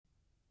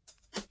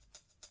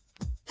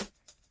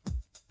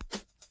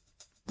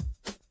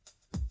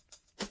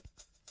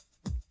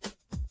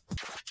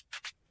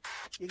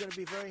You're going to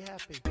be very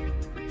happy.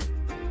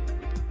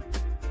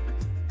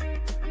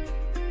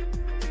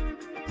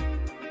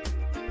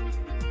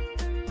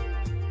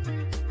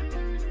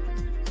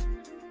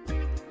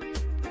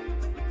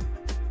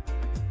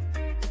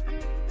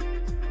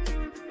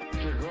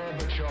 Mr.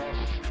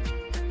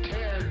 Gorbachev,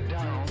 tear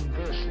down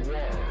this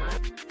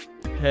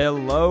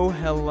wall.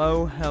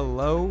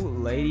 Hello,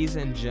 ladies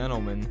and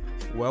gentlemen.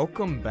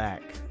 Welcome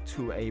back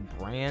to a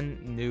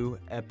brand new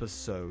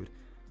episode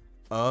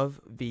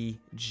of the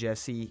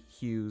Jesse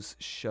Hughes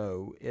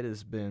Show. It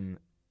has been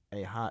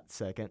a hot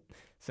second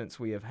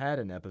since we have had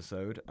an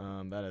episode.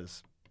 That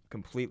is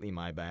completely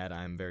my bad.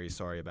 I am very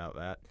sorry about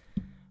that.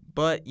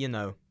 But, you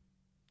know,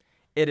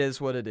 it is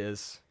what it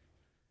is.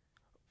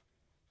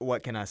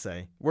 What can I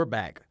say? We're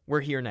back.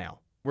 We're here now.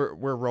 We're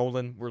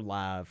rolling. We're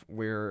live.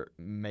 We're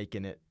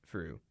making it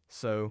through.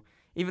 So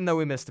even though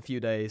we missed a few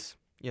days,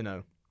 you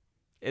know,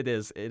 it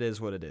is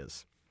what it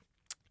is.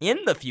 In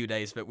the few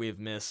days that we've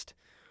missed,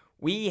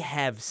 we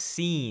have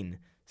seen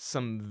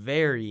some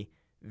very,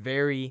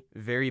 very,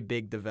 very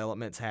big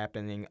developments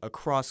happening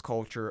across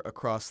culture,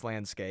 across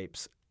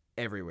landscapes,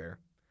 everywhere.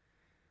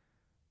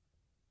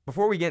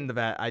 Before we get into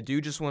that, I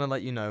do just want to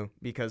let you know,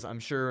 because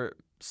I'm sure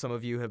some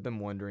of you have been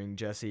wondering,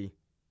 Jesse,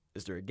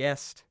 is there a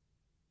guest?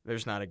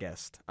 There's not a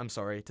guest. I'm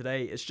sorry.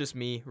 Today, it's just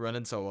me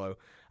running solo.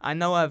 I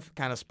know I've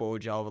kind of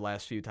spoiled y'all the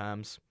last few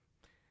times.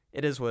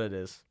 It is what it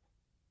is.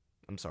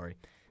 I'm sorry.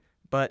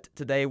 But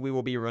today, we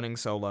will be running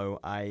solo.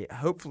 I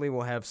hopefully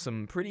will have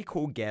some pretty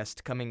cool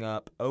guests coming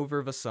up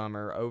over the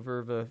summer,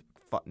 over the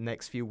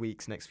next few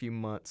weeks, next few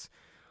months.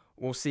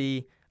 We'll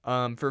see.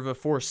 For the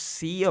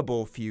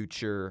foreseeable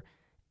future,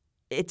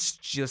 it's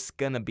just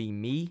going to be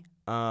me.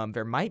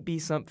 There might be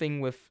something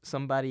with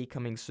somebody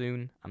coming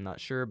soon. I'm not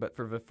sure, but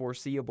for the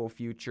foreseeable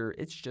future,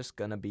 it's just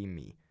gonna be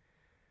me.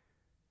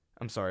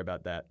 I'm sorry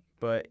about that,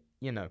 but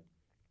you know,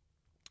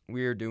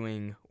 we're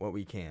doing what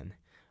we can.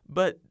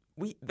 But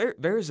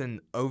there's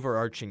an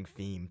overarching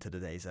theme to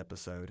today's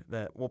episode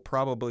that will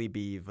probably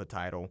be the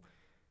title.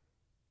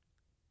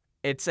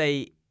 There's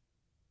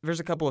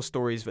a couple of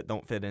stories that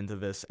don't fit into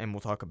this, and we'll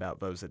talk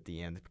about those at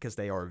the end because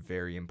they are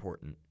very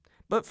important.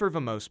 But for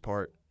the most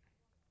part,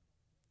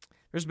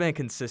 there's been a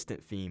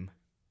consistent theme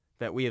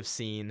that we have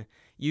seen.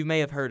 You may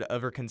have heard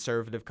other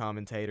conservative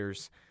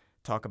commentators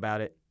talk about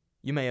it.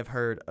 You may have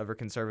heard other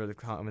conservative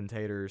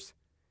commentators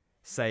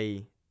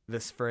say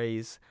this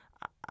phrase.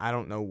 I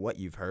don't know what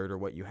you've heard or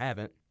what you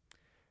haven't,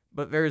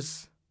 but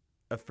there's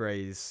a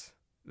phrase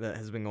that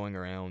has been going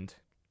around,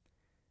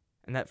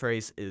 and that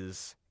phrase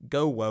is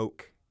go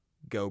woke,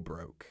 go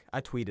broke.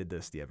 I tweeted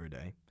this the other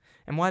day.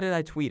 And why did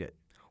I tweet it?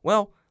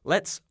 Well,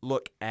 let's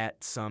look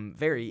at some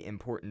very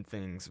important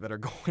things that are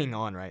going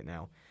on right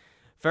now.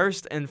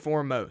 First and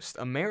foremost,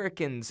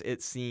 Americans,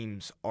 it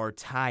seems, are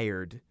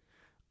tired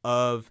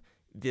of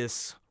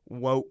this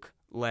woke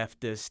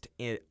leftist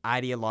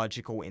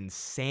ideological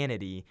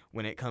insanity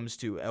when it comes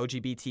to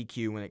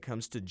LGBTQ, when it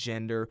comes to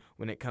gender,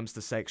 when it comes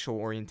to sexual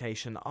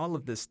orientation, all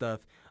of this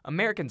stuff.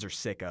 Americans are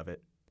sick of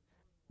it.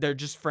 They're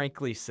just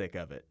frankly sick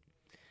of it.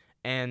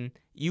 And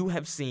you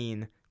have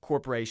seen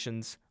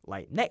corporations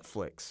like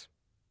Netflix.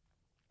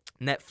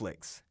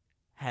 Netflix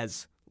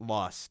has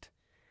lost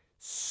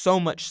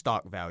so much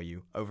stock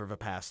value over the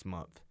past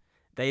month.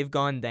 They've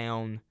gone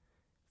down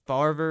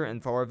farther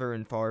and farther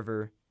and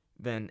farther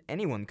than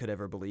anyone could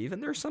ever believe.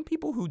 And there are some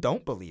people who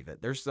don't believe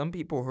it. There's some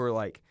people who are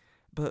like,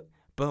 but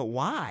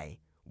why?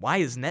 Why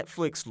is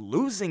Netflix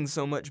losing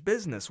so much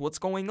business? What's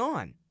going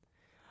on?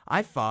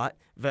 I thought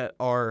that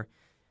our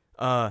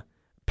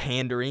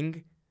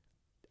pandering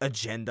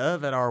agenda,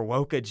 that our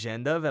woke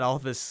agenda, that all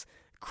this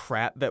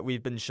crap that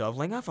we've been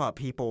shoveling, I thought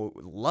people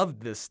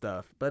loved this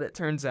stuff, but it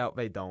turns out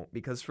they don't,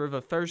 because for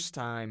the first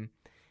time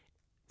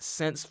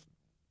since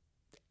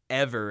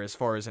ever, as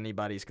far as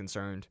anybody's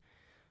concerned,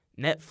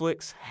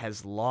 Netflix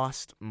has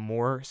lost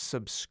more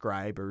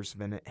subscribers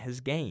than it has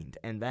gained,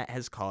 and that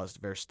has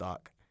caused their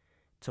stock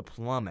to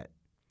plummet.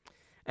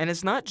 And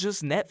it's not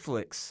just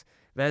Netflix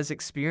that is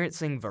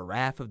experiencing the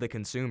wrath of the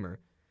consumer,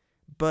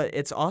 but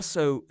it's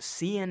also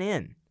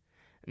CNN.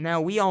 Now,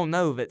 we all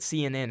know that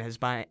CNN has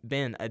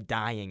been a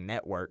dying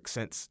network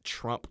since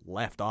Trump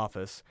left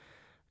office.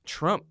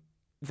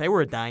 They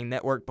were a dying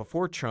network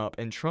before Trump,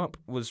 and Trump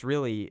was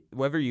really,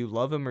 whether you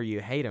love him or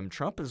you hate him,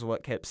 Trump is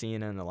what kept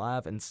CNN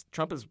alive, and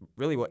Trump is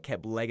really what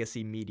kept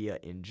legacy media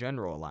in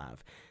general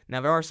alive.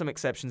 Now, there are some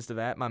exceptions to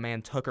that. My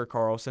man Tucker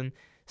Carlson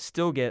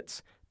still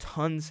gets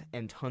tons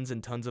and tons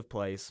and tons of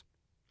plays.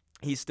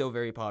 He's still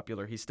very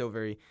popular. He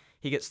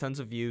gets tons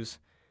of views.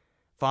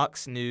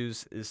 Fox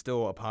News is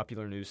still a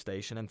popular news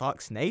station, and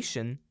Fox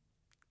Nation,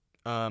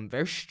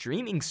 their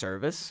streaming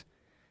service,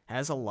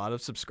 has a lot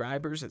of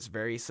subscribers. It's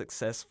very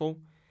successful.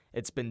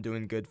 It's been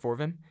doing good for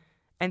them.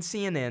 And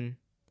CNN,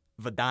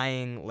 the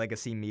dying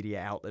legacy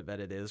media outlet that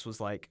it is, was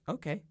like,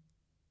 okay,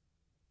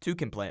 two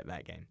can play at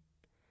that game.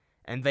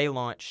 And they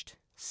launched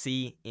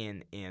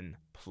CNN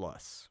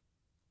Plus.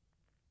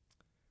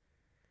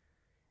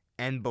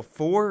 And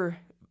before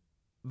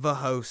the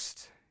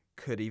host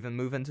could even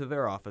move into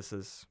their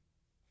offices,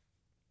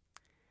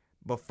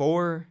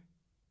 before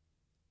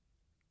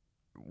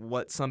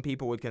what some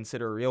people would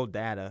consider real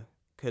data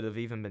could have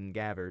even been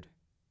gathered,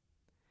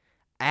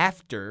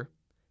 after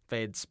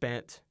they had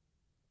spent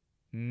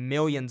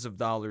millions of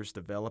dollars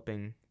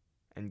developing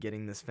and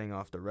getting this thing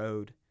off the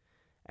road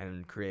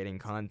and creating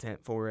content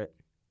for it,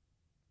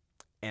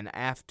 and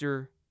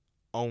after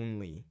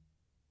only,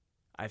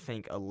 I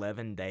think,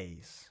 11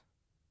 days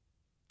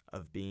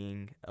of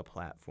being a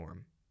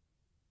platform,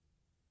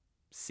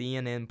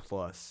 CNN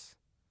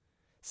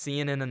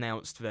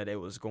announced that it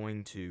was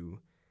going to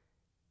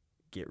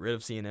get rid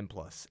of CNN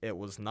Plus. It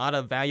was not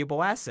a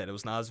valuable asset. It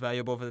was not as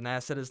valuable of an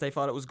asset as they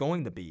thought it was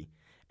going to be.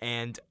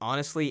 And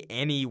honestly,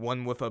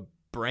 anyone with a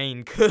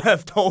brain could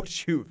have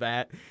told you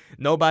that.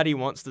 Nobody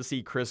wants to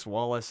see Chris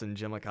Wallace and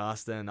Jim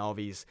Acosta and all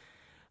these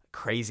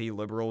crazy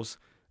liberals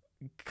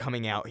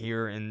coming out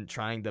here and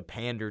trying to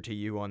pander to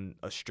you on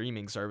a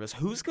streaming service.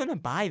 Who's going to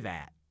buy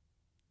that?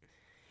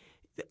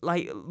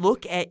 Like,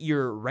 look at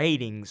your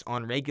ratings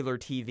on regular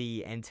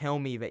TV and tell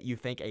me that you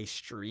think a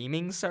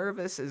streaming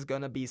service is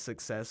going to be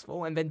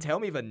successful, and then tell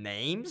me the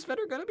names that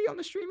are going to be on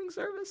the streaming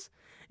service,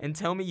 and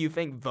tell me you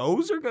think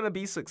those are going to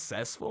be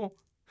successful?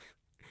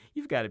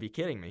 You've got to be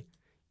kidding me.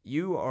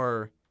 You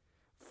are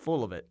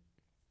full of it.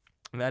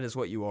 That is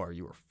what you are.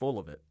 You are full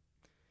of it.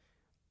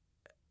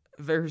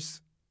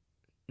 There's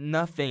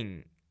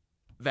nothing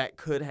that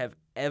could have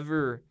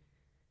ever,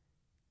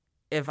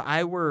 if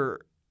I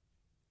were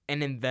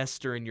an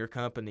investor in your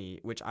company,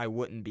 which I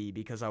wouldn't be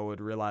because I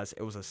would realize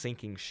it was a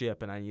sinking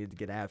ship and I needed to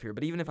get out of here.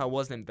 But even if I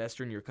was an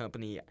investor in your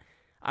company,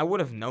 I would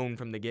have known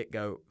from the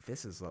get-go,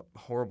 this is a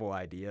horrible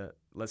idea.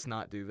 Let's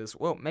not do this.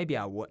 Well, maybe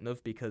I wouldn't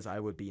have because I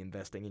would be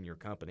investing in your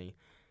company.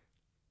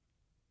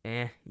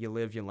 You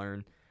live, you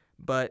learn.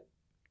 But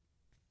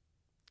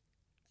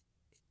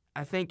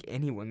I think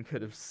anyone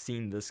could have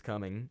seen this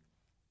coming.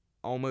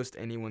 Almost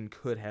anyone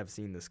could have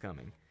seen this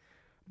coming.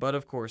 But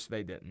of course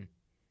they didn't.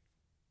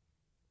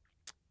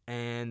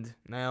 And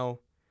now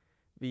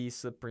the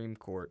Supreme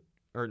Court,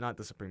 or not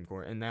the Supreme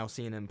Court, and now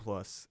CNN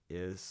Plus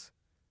is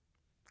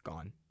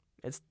gone.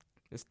 It's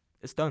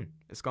done.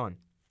 It's gone.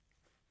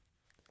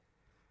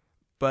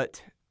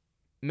 But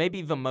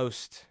maybe the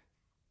most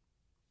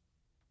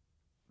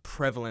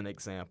prevalent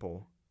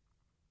example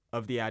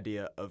of the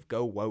idea of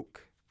go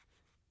woke,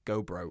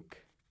 go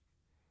broke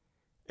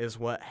is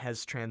what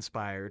has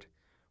transpired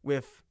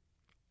with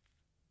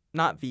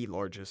not the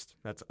largest,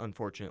 that's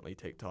unfortunately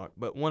TikTok,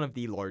 but one of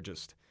the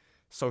largest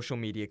social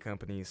media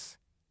companies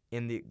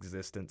in the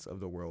existence of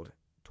the world,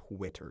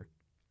 Twitter.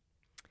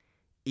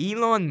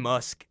 Elon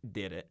Musk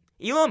did it.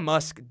 Elon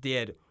Musk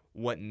did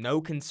what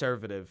no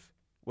conservative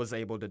was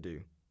able to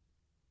do.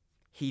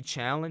 He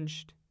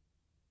challenged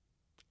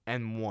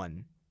and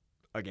won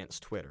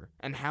against Twitter.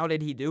 And how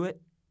did he do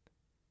it?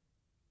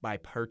 By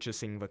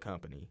purchasing the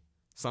company,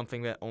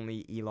 something that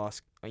only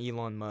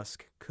Elon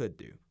Musk could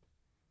do.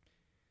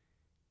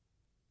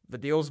 The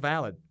deal's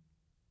valid.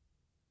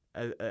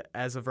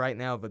 As of right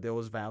now, the deal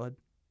is valid.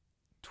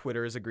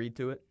 Twitter has agreed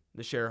to it.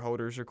 The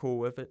shareholders are cool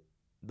with it.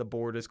 The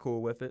board is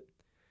cool with it.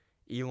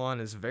 Elon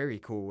is very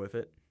cool with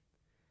it.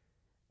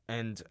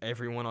 And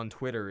everyone on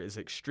Twitter is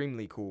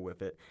extremely cool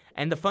with it.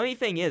 And the funny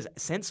thing is,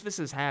 since this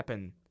has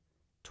happened,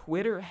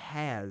 Twitter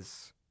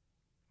has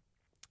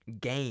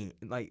gained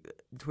a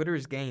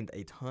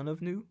ton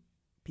of new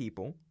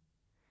people,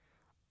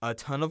 a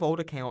ton of old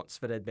accounts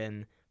that had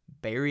been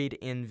buried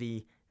in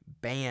the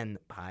ban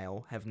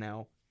pile have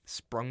now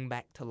sprung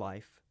back to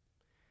life.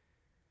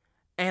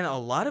 And a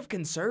lot of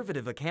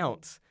conservative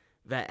accounts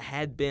that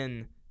had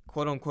been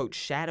quote-unquote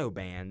shadow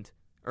banned,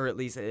 or at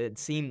least it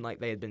seemed like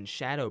they had been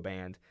shadow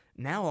banned,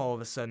 now all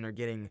of a sudden are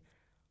getting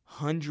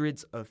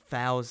hundreds of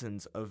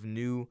thousands of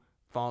new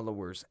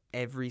followers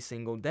every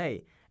single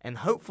day. And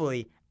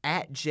hopefully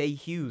at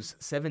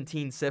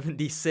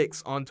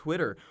jhughes1776 on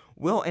Twitter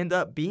will end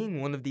up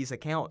being one of these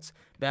accounts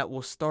that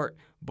will start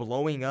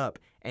blowing up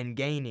and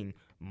gaining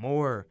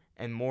more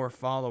and more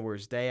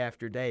followers day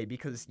after day.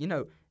 Because,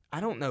 I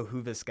don't know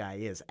who this guy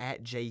is,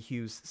 at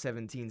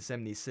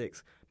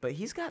jhughes1776, but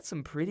he's got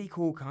some pretty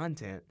cool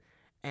content,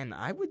 and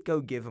I would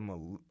go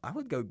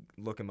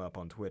look him up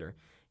on Twitter.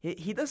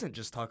 He doesn't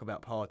just talk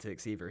about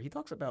politics either. He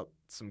talks about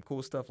some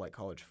cool stuff like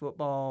college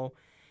football.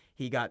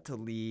 He got to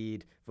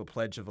lead the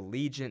Pledge of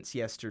Allegiance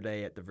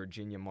yesterday at the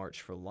Virginia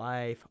March for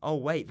Life. Oh,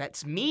 wait,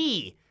 that's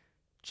me!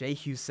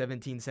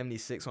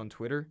 jhughes1776 on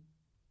Twitter.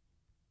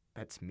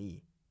 That's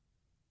me.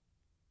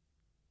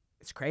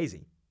 It's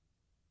crazy.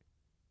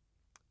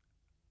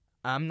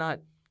 I'm not,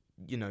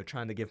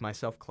 trying to give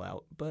myself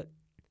clout, but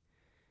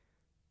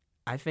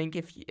I think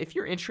if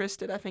you're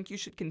interested, I think you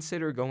should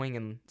consider going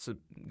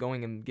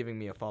and giving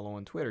me a follow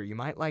on Twitter. You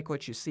might like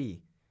what you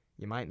see.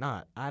 You might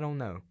not. I don't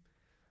know.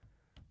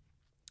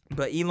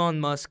 But Elon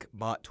Musk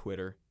bought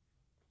Twitter,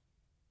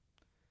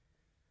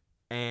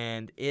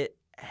 and it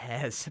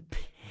has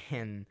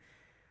been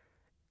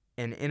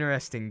an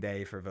interesting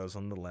day for those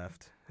on the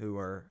left who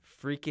are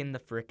freaking the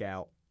frick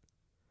out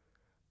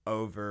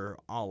over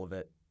all of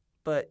it.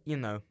 But,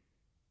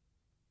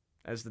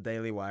 As the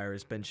Daily Wire,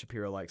 as Ben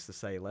Shapiro likes to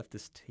say,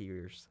 leftist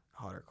tears,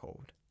 hot or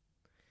cold.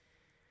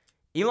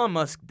 Elon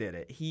Musk did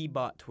it. He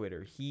bought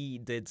Twitter. He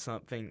did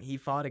something. He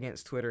fought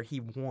against Twitter. He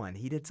won.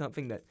 He did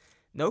something that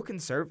no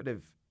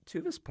conservative to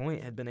this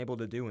point had been able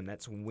to do, and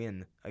that's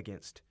win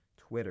against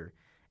Twitter.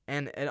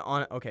 And it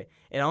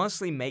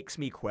honestly makes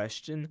me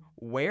question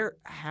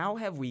how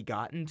have we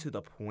gotten to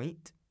the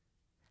point?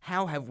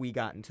 How have we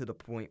gotten to the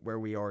point where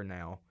we are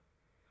now,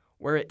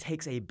 where it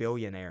takes a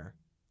billionaire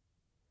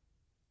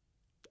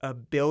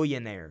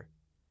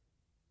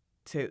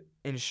to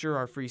ensure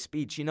our free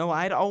speech? You know,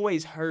 I'd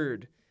always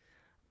heard,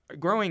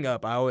 growing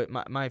up,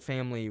 my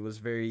family was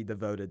very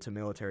devoted to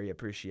military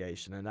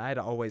appreciation, and I'd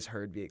always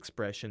heard the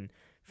expression,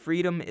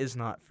 freedom is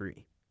not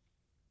free.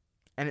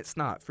 And it's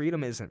not.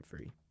 Freedom isn't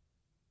free.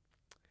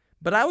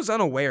 But I was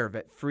unaware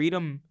that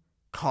freedom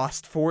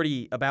cost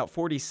about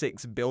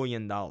 $46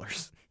 billion.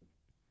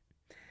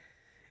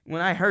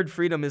 When I heard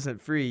freedom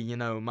isn't free, you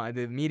know,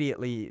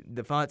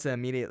 the thoughts that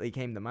immediately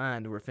came to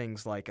mind were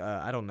things like,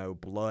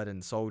 blood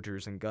and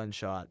soldiers and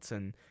gunshots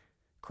and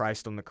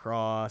Christ on the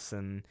cross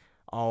and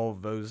all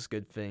those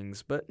good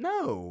things. But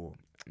no,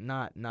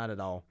 not at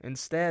all.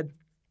 Instead,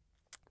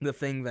 the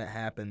thing that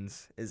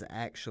happens is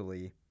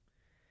actually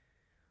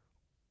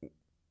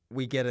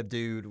we get a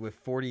dude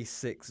with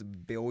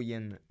 $46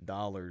 billion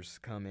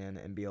come in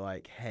and be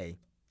like, hey,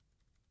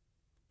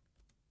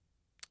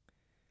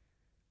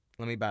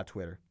 let me buy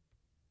Twitter.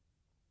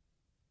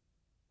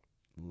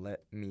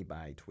 Let me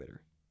buy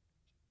Twitter.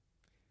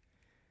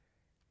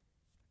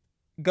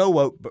 Go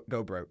woke,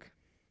 go broke.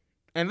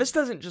 And this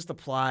doesn't just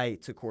apply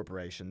to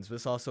corporations.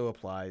 This also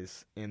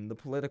applies in the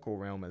political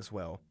realm as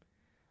well.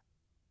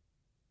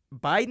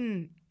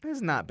 Biden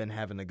has not been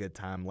having a good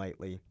time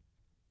lately.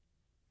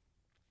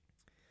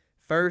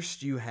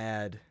 First, you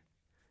had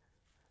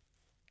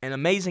an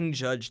amazing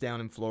judge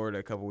down in Florida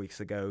a couple weeks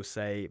ago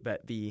say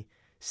that the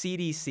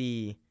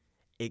CDC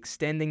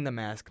extending the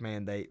mask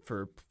mandate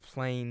for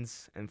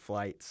planes and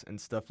flights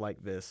and stuff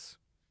like this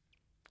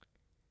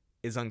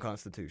is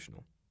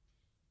unconstitutional,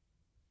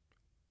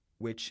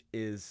 which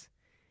is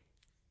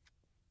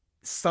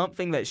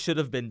something that should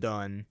have been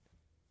done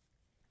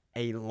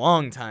a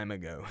long time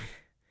ago.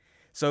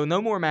 So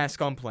no more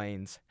mask on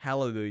planes.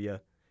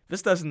 Hallelujah.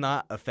 This does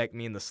not affect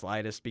me in the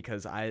slightest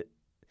because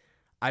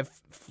I've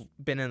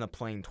been in a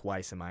plane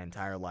twice in my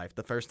entire life.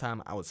 The first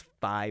time I was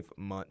 5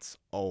 months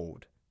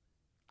old.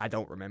 I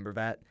don't remember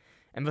that.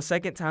 And the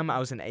second time I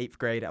was in 8th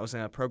grade, I was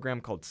in a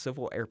program called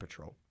Civil Air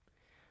Patrol,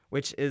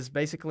 which is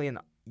basically an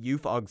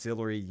youth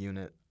auxiliary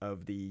unit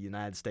of the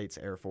United States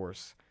Air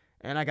Force.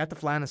 And I got to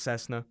fly in a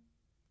Cessna.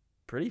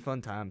 Pretty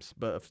fun times.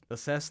 But a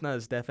Cessna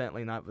is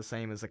definitely not the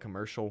same as a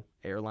commercial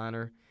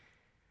airliner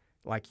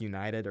like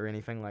United or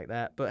anything like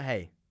that. But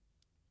hey,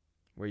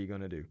 what are you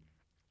going to do?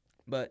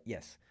 But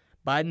yes,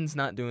 Biden's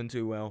not doing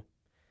too well.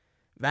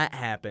 That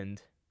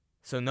happened.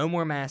 So no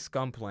more masks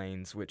on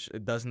planes, which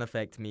it doesn't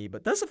affect me,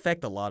 but does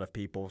affect a lot of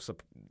people. So,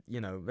 you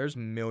know, there's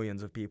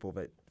millions of people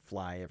that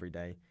fly every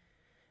day.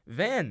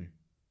 Then,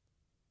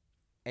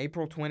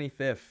 April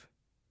 25th,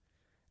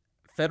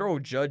 federal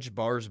judge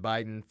bars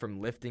Biden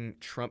from lifting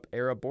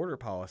Trump-era border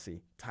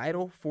policy.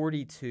 Title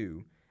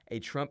 42, a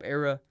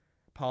Trump-era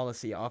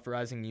policy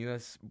authorizing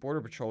U.S.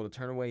 Border Patrol to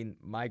turn away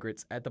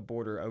migrants at the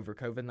border over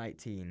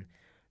COVID-19.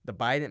 The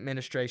Biden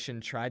administration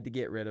tried to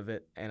get rid of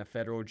it, and a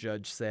federal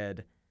judge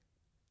said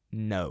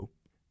no.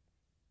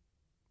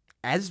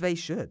 As they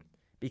should,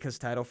 because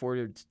Title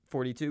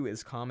 42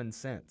 is common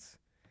sense.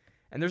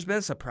 And there's been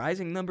a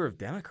surprising number of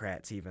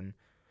Democrats even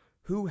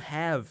who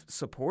have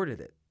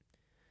supported it.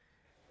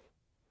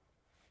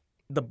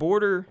 The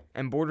border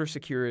and border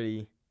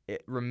security,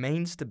 it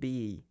remains to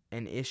be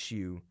an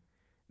issue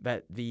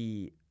that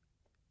the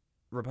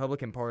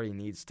Republican Party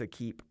needs to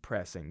keep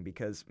pressing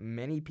because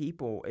many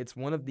people, it's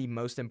one of the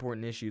most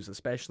important issues,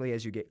 especially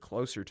as you get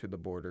closer to the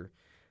border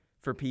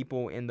for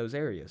people in those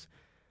areas.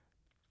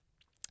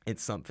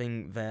 It's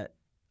something that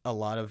a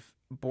lot of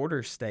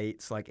border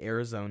states like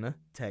Arizona,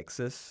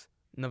 Texas,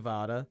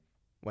 Nevada,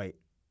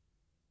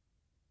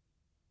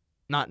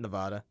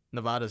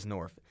 Nevada's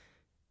north.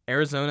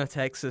 Arizona,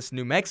 Texas,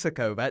 New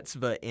Mexico, that's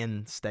the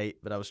end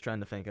state that I was trying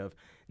to think of.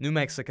 New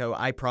Mexico,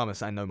 I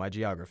promise I know my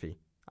geography.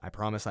 I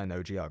promise I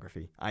know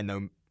geography. I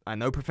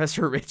know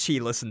Professor Richie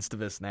listens to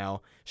this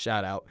now,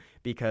 shout out,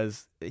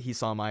 because he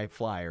saw my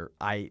flyer.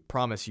 I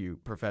promise you,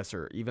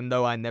 Professor, even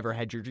though I never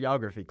had your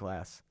geography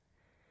class,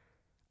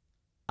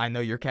 I know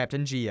you're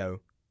Captain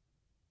Geo.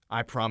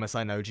 I promise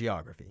I know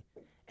geography.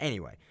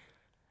 Anyway,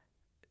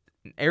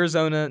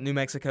 Arizona, New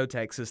Mexico,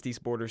 Texas, these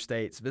border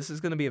states, this is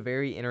going to be a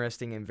very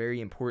interesting and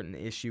very important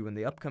issue in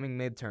the upcoming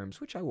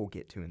midterms, which I will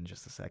get to in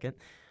just a second.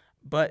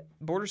 But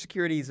border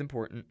security is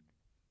important.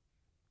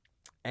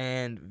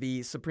 And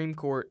the Supreme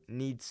Court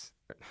needs,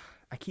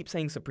 I keep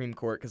saying Supreme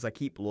Court because I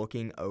keep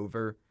looking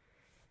over.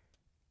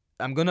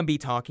 I'm going to be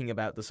talking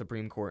about the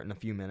Supreme Court in a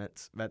few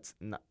minutes. That's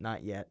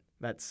not yet.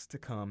 That's to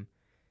come.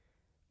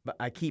 But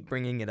I keep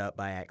bringing it up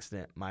by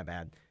accident. My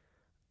bad.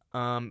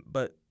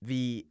 But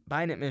the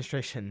Biden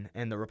administration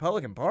and the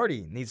Republican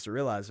Party needs to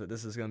realize that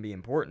this is going to be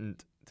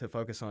important to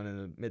focus on in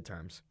the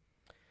midterms.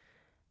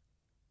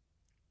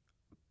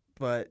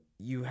 But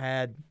you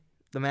had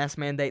the mask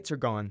mandates are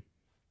gone.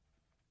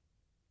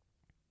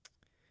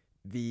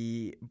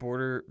 The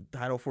border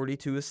Title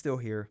 42 is still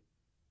here.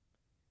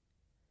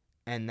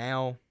 And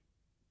now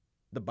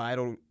the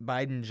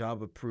Biden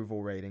job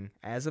approval rating,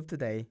 as of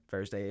today,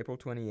 Thursday, April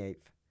 28th,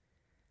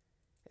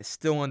 is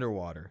still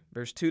underwater.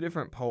 There's two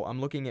different polls.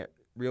 I'm looking at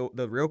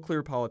the Real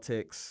Clear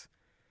Politics.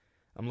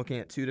 I'm looking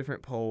at two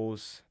different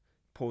polls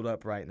pulled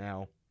up right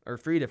now, or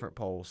three different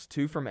polls,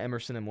 two from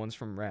Emerson and one's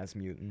from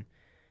Rasmussen.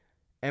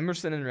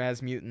 Emerson and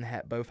Rasmussen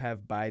both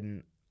have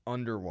Biden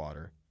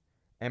underwater.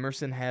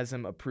 Emerson has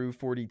him approved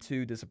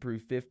 42,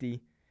 disapprove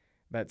 50.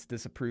 That's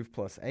disapprove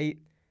plus 8.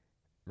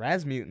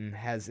 Rasmussen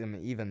has him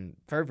even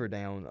further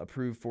down,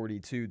 approved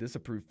 42,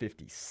 disapprove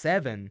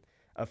 57,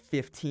 a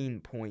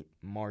 15-point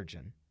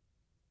margin.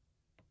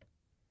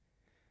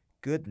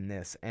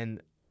 Goodness.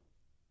 And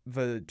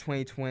the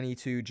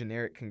 2022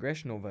 generic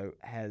congressional vote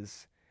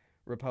has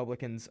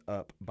Republicans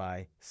up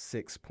by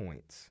 6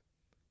 points.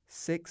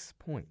 6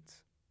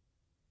 points.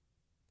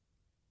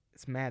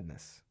 It's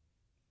madness.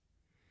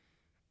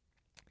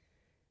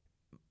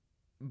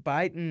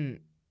 Biden,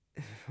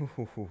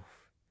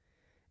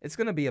 it's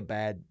going to be a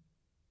bad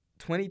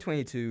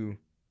 2022.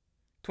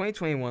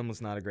 2021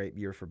 was not a great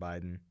year for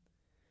Biden.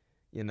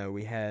 You know,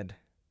 we had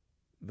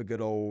the good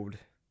old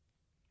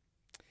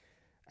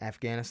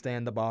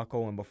Afghanistan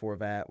debacle, and before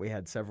that, we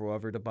had several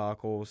other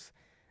debacles.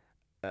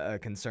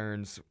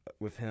 Concerns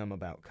with him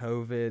about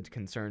COVID,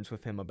 concerns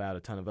with him about a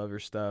ton of other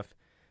stuff.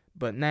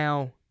 But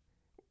now,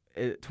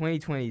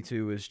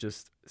 2022 is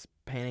just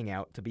panning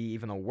out to be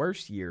even a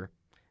worse year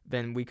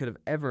than we could have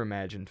ever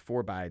imagined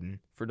for Biden,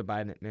 for the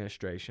Biden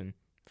administration,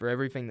 for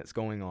everything that's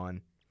going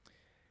on.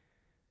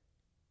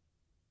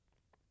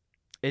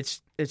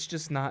 It's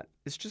just not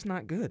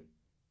good.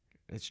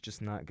 It's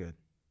just not good.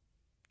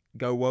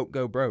 Go woke,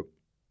 go broke.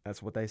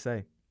 That's what they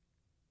say.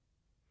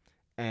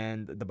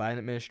 And the Biden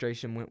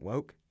administration went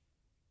woke,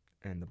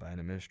 and the Biden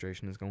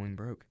administration is going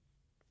broke.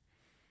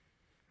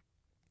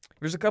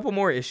 There's a couple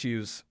more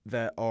issues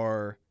that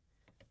are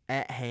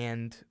at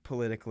hand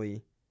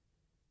politically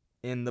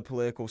in the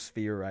political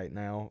sphere right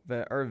now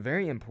that are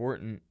very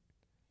important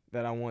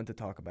that I want to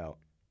talk about.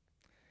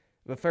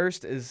 The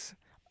first is,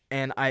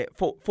 and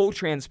full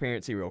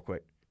transparency real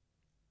quick,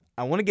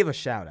 I want to give a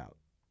shout out.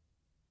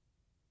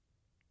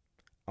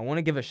 I want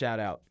to give a shout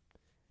out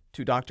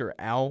to Dr.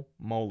 Al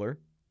Mohler.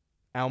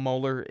 Al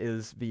Mohler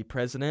is the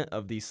president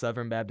of the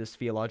Southern Baptist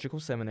Theological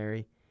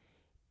Seminary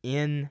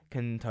in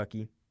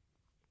Kentucky.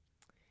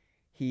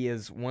 He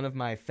is one of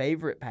my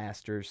favorite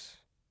pastors.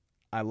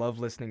 I love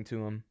listening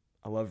to him.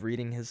 I love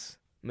reading his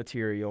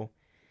material.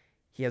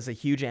 He has a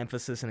huge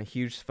emphasis and a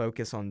huge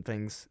focus on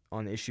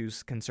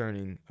issues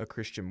concerning a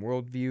Christian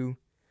worldview,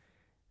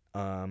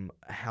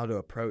 how to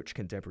approach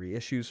contemporary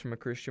issues from a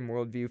Christian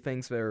worldview,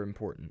 things that are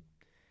important.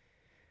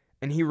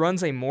 And he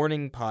runs a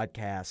morning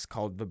podcast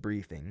called The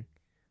Briefing,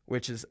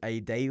 which is a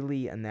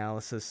daily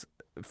analysis,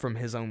 from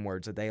his own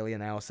words, a daily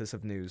analysis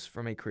of news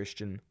from a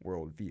Christian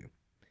worldview.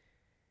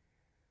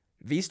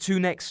 These two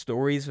next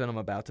stories that I'm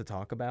about to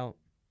talk about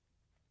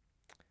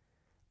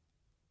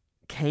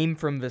came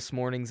from this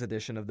morning's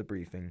edition of The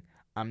Briefing.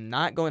 I'm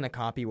not going to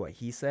copy what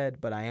he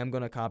said, but I am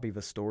going to copy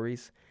the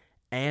stories.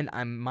 And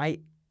I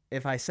might,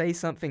 if I say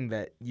something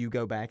that you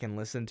go back and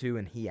listen to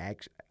and he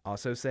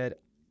also said,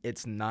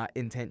 it's not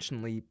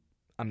intentionally,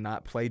 I'm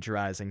not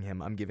plagiarizing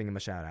him. I'm giving him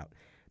a shout out.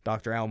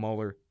 Dr. Al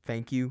Mohler,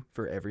 thank you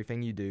for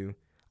everything you do.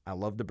 I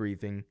love The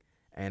Briefing.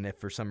 And if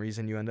for some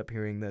reason you end up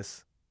hearing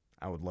this,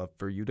 I would love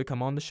for you to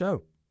come on the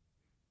show.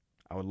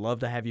 I would love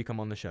to have you come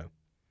on the show.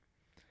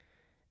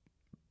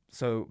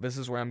 So this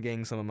is where I'm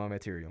getting some of my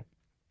material.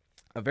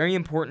 A very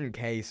important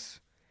case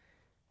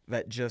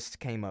that just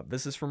came up.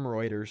 This is from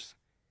Reuters.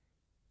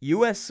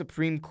 U.S.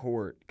 Supreme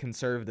Court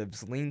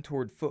conservatives lean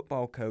toward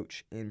football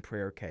coach in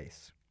prayer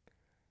case.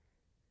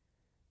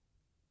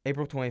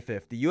 April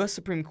 25th. The U.S.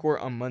 Supreme Court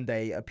on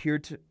Monday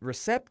appeared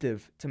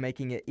receptive to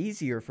making it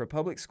easier for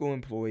public school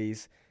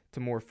employees to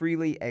more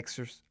freely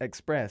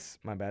express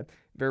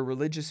their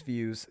religious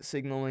views,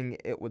 signaling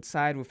it would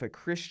side with a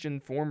Christian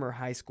former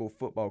high school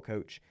football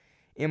coach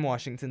in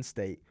Washington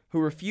State who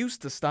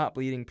refused to stop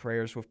leading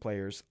prayers with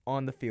players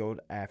on the field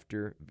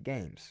after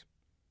games.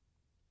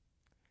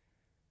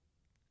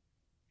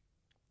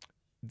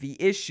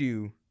 The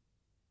issue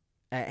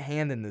at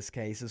hand in this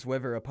case is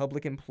whether a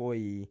public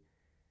employee,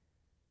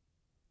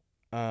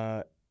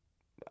 a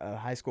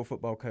high school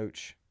football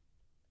coach,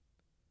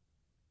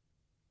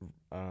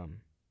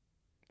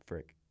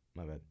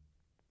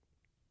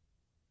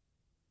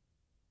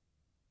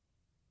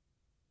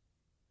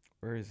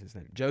 where is his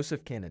name?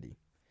 Joseph Kennedy.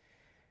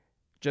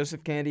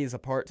 Joseph Kennedy is a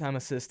part-time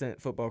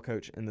assistant football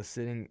coach in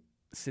the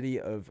city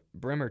of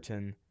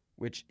Bremerton,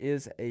 which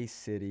is a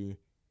city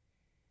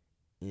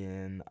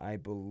in, I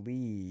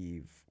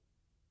believe,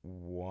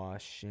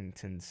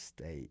 Washington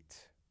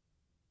State.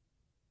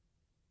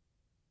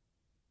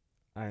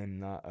 I am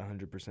not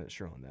 100%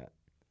 sure on that.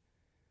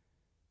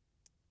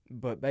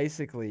 But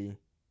basically,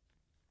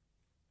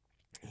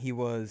 he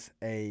was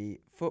a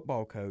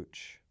football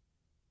coach.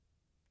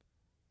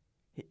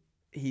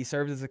 He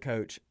served as a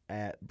coach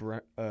at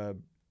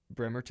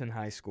Bremerton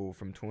High School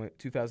from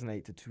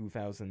 2008 to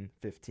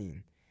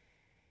 2015.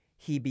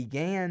 He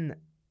began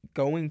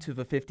going to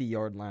the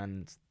 50-yard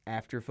lines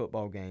after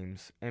football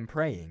games and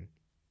praying,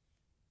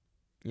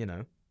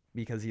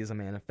 because he is a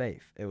man of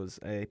faith. It was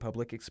a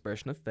public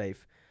expression of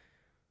faith,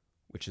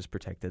 which is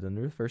protected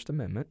under the First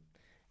Amendment,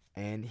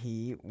 and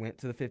he went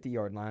to the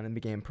 50-yard line and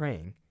began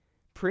praying.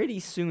 Pretty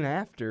soon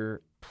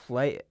after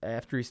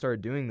he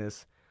started doing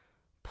this,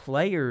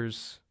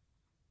 players,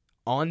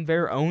 on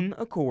their own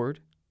accord,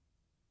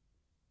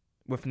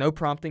 with no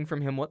prompting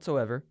from him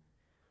whatsoever,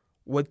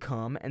 would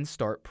come and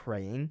start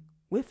praying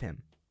with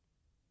him.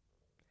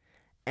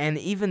 And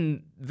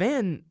even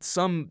then,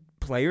 some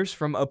players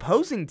from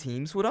opposing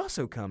teams would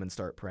also come and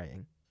start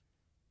praying.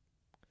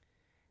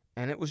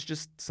 And it was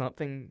just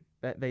something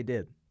that they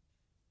did.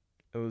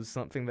 It was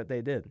something that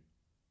they did.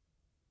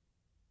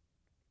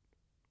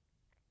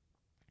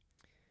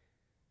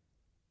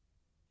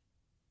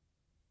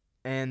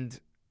 And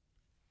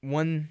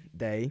one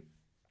day,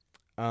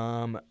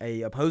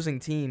 a opposing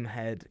team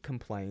had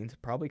complained,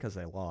 probably because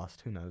they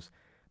lost, who knows,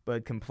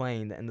 but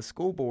complained, and the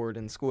school board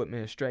and school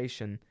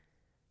administration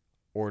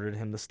ordered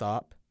him to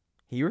stop.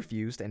 He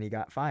refused, and he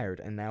got fired,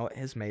 and now it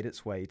has made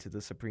its way to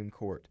the Supreme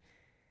Court.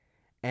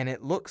 And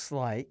it looks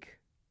like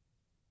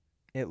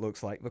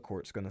the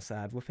court's going to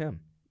side with him,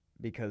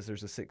 because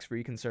there's a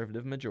 6-3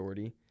 conservative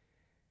majority.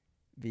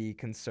 The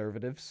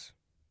conservatives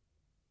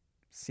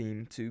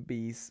seem to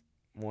be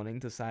wanting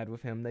to side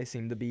with him. They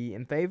seem to be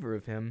in favor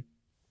of him.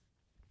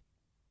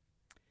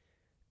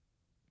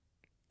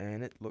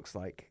 And it looks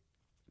like,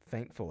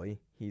 thankfully,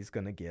 he's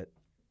going to get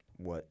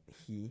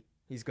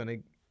he's going to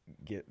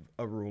get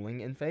a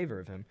ruling in favor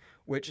of him,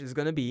 which is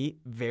going to be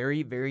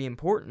very, very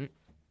important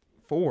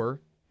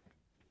for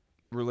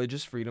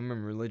religious freedom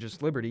and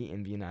religious liberty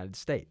in the United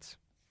States.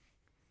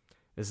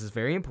 This is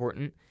very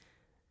important.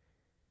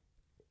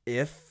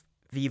 If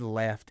the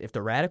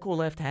radical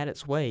left had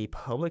its way,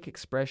 public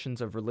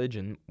expressions of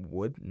religion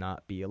would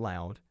not be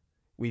allowed.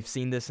 We've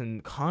seen this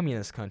in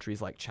communist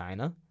countries like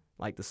China,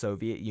 like the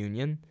Soviet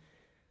Union.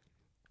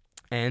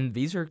 And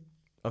these are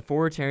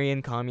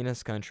authoritarian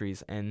communist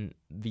countries, and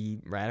the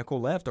radical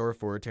left are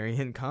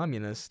authoritarian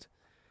communists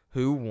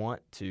who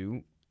want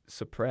to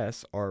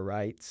suppress our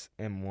rights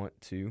and want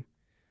to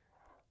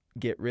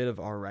get rid of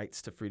our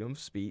rights to freedom of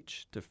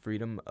speech, to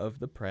freedom of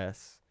the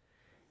press.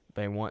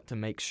 They want to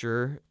make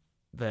sure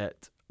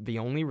that the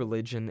only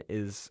religion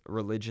is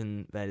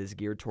religion that is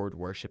geared toward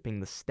worshiping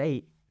the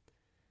state.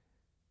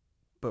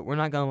 But we're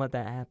not going to let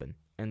that happen.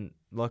 And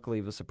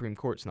luckily, the Supreme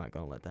Court's not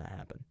going to let that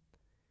happen.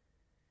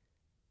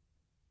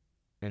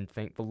 And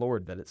thank the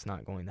Lord that it's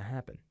not going to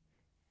happen.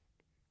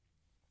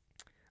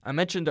 I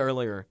mentioned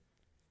earlier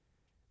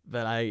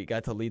that I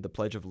got to lead the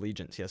Pledge of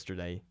Allegiance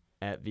yesterday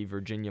at the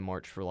Virginia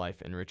March for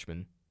Life in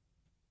Richmond.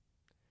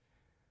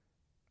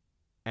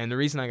 And the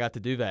reason I got to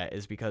do that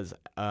is because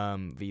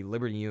the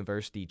Liberty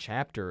University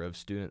chapter of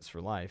Students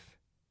for Life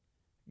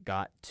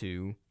got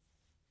to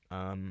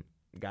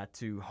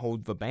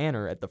hold the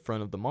banner at the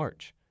front of the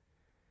march.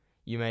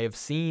 You may have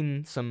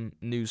seen some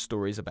news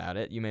stories about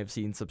it. You may have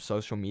seen some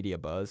social media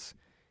buzz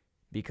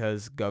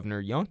because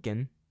Governor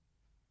Youngkin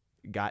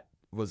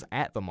was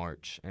at the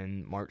march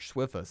and marched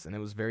with us, and it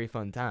was a very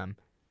fun time.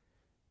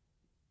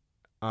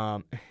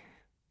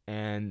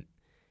 And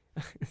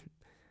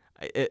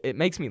it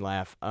makes me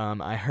laugh.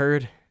 I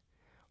heard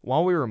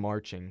while we were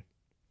marching,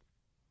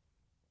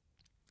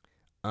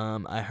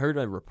 I heard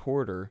a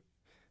reporter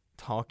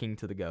talking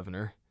to the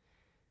governor,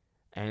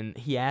 and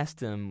he asked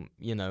him,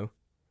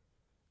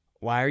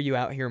 why are you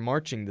out here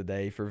marching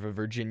today for the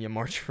Virginia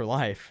March for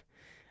Life?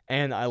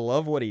 And I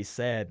love what he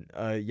said.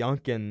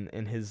 Youngkin,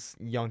 in his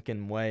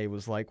Youngkin way,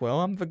 was like,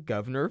 well, I'm the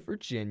governor of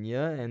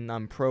Virginia, and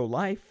I'm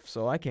pro-life,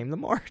 so I came to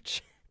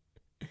march.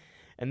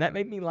 And that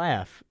made me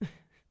laugh.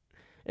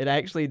 It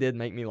actually did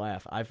make me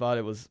laugh. I thought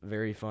it was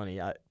very funny.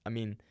 I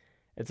mean,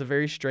 it's a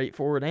very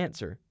straightforward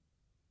answer.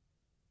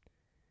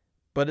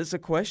 But it's a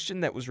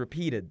question that was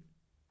repeated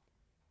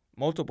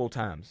multiple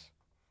times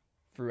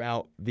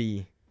throughout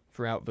the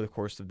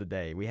course of the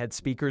day. We had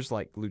speakers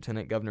like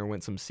Lieutenant Governor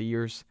Winsome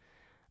Sears,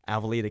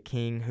 Alvalita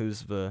King,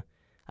 who's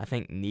I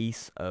think,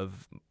 niece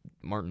of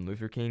Martin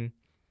Luther King.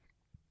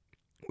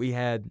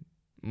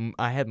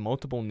 I had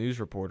multiple news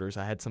reporters.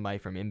 I had somebody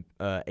from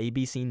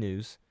ABC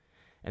News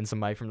and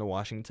somebody from the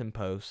Washington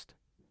Post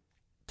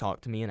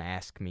talk to me and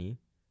ask me,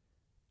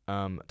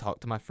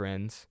 talk to my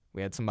friends.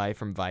 We had somebody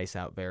from Vice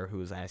out there who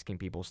was asking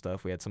people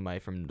stuff. We had somebody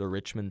from the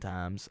Richmond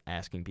Times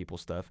asking people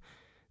stuff.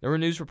 There were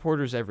news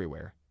reporters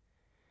everywhere.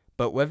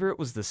 But whether it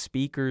was the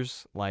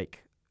speakers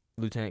like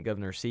Lieutenant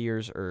Governor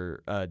Sears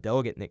or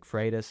Delegate Nick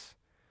Freitas,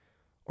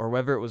 or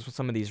whether it was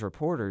some of these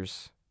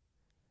reporters,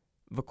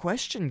 the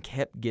question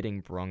kept getting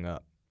brought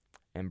up.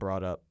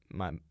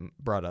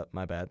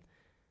 My bad.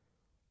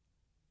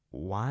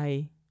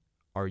 Why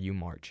are you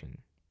marching?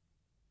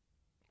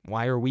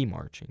 Why are we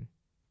marching?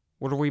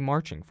 What are we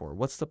marching for?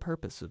 What's the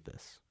purpose of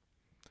this?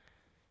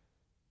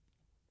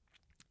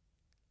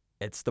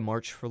 It's the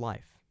March for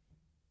Life.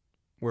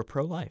 We're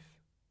pro-life.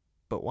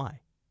 But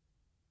why?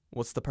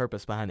 What's the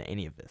purpose behind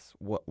any of this?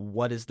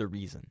 What is the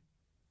reason?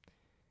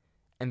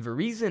 And the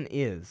reason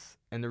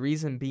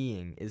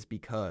being is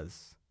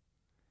because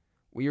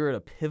we are at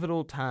a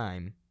pivotal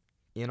time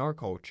in our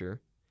culture.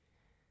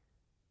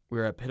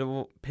 We're at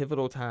a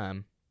pivotal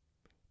time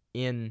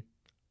in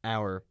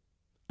our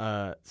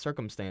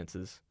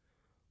circumstances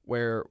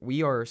where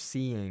we are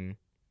seeing,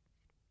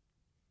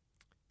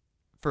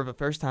 for the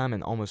first time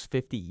in almost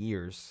 50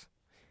 years,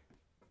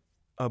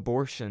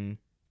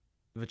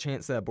 the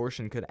chance that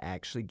abortion could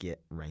actually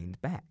get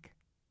reined back.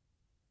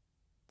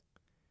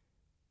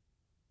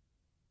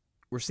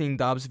 We're seeing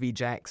Dobbs v.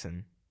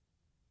 Jackson,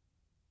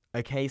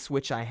 a case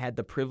which I had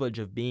the privilege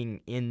of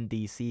being in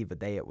D.C. the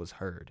day it was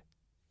heard.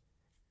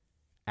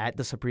 At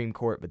the Supreme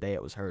Court the day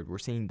it was heard. We're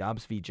seeing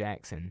Dobbs v.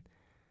 Jackson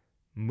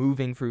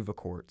moving through the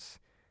courts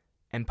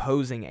and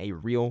posing a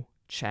real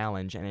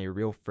challenge and a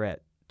real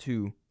threat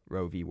to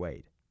Roe v.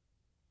 Wade.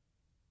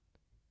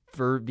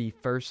 For the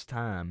first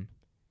time,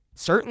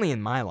 certainly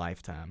in my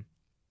lifetime,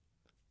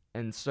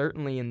 and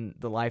certainly in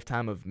the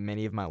lifetime of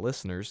many of my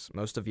listeners,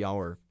 most of y'all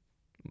are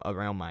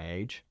around my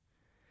age,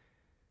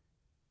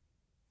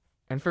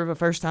 and for the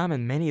first time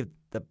in many of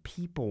the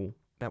people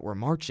that were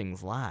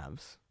marching's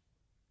lives.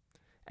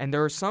 And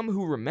there are some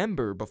who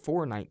remember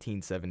before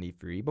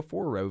 1973,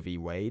 before Roe v.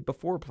 Wade,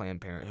 before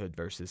Planned Parenthood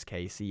versus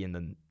Casey in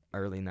the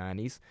early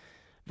 90s.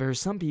 There are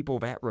some people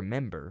that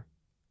remember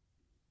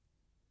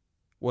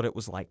what it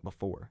was like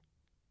before.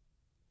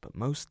 But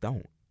most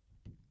don't.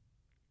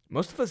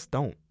 Most of us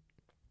don't.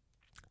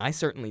 I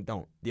certainly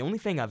don't. The only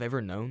thing I've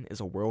ever known is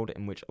a world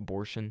in which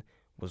abortion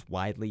was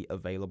widely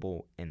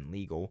available and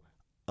legal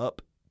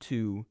up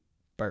to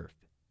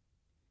birth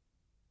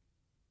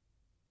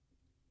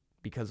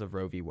because of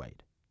Roe v.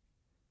 Wade.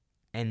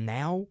 And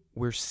now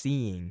we're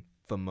seeing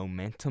the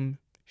momentum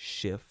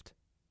shift,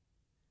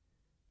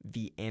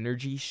 the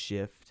energy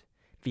shift.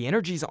 The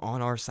energy's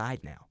on our side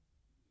now.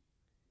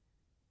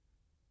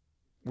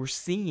 We're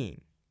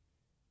seeing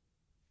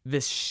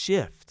this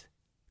shift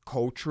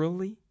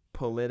culturally,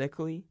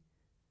 politically,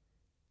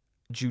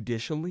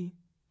 judicially,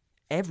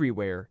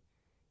 everywhere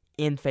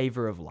in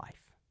favor of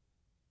life.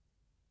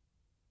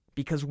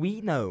 Because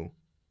we know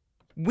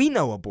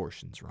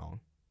abortion's wrong.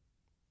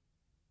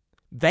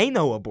 They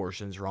know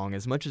abortion's wrong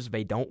as much as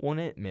they don't want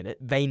to admit it.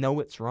 They know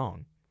it's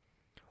wrong.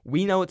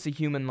 We know it's a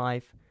human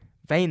life.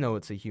 They know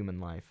it's a human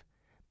life.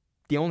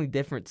 The only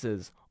difference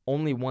is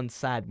only one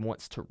side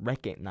wants to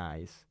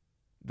recognize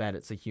that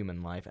it's a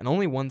human life, and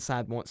only one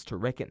side wants to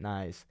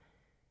recognize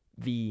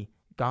the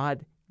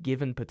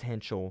God-given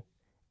potential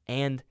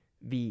and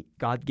the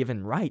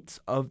God-given rights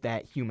of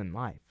that human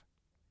life.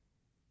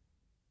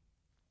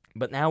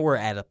 But now we're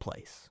at a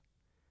place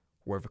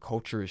where the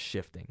culture is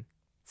shifting.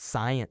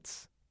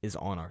 Science is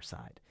on our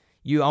side.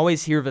 You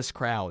always hear this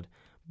crowd,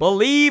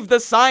 believe the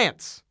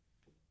science.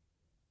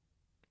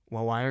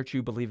 Well, why aren't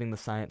you believing the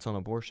science on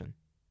abortion?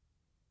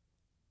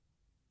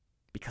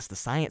 Because the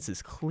science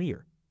is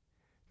clear.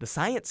 The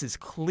science is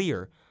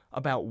clear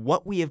about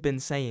what we have been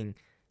saying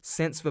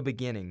since the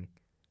beginning,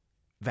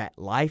 that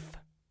life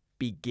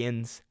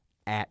begins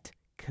at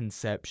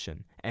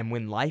conception. And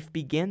when life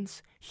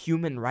begins,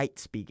 human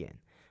rights begin.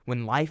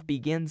 When life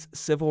begins,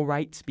 civil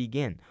rights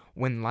begin.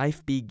 When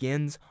life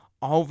begins,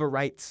 all the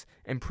rights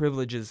and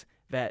privileges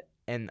that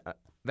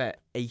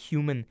a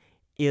human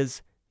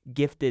is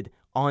gifted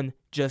on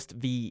just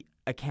the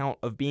account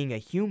of being a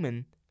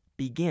human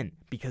begin,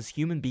 because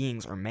human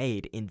beings are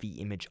made in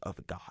the image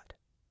of God.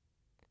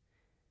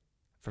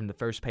 From the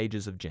first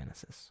pages of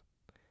Genesis,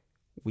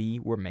 we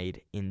were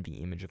made in the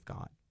image of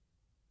God.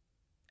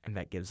 And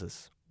that gives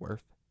us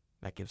worth.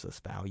 That gives us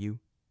value.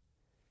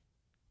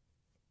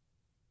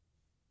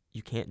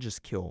 You can't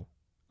just kill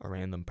a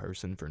random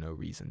person for no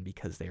reason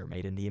because they are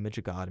made in the image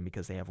of God and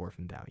because they have worth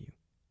and value.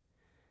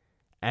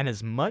 And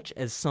as much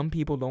as some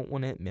people don't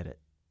want to admit it,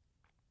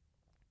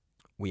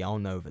 we all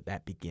know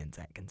that begins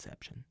at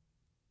conception.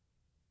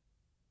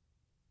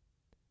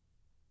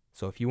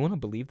 So if you want to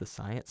believe the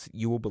science,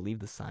 you will believe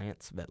the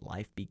science that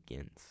life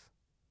begins.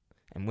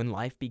 And when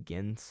life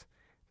begins,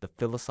 the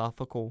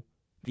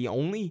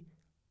only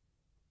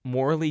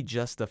morally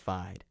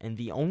justified and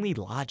the only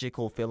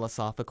logical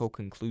philosophical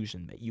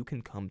conclusion that you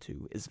can come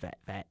to is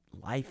that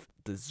life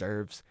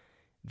deserves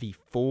the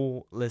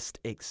fullest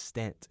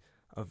extent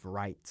of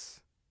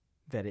rights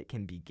that it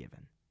can be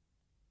given.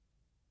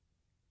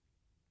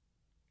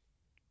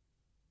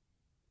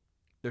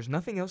 There's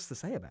nothing else to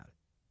say about it.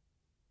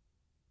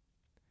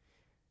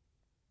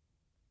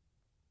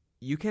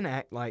 You can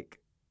act like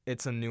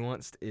it's a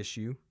nuanced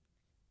issue,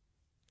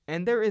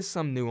 and there is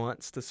some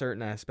nuance to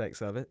certain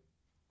aspects of it.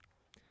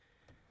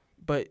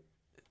 But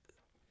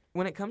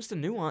when it comes to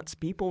nuance,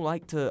 people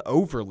like to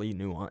overly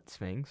nuance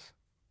things.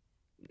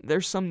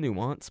 There's some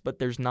nuance, but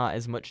there's not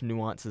as much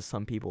nuance as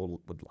some people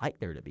would like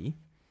there to be.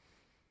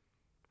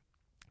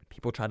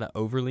 People try to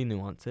overly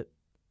nuance it.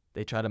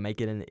 They try to make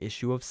it an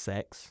issue of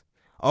sex.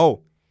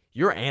 Oh,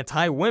 you're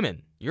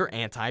anti-women. You're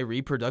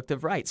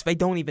anti-reproductive rights. They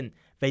don't even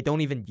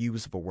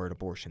use the word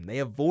abortion. They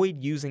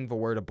avoid using the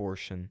word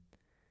abortion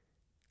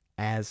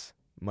as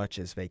much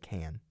as they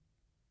can.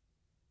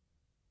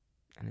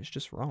 And it's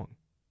just wrong.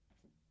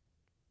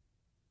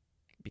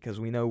 Because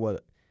we know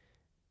what,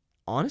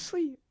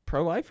 honestly,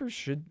 pro-lifers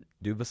should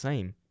do the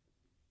same,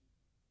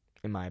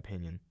 in my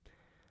opinion.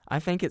 I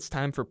think it's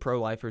time for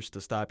pro-lifers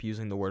to stop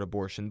using the word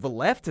abortion. The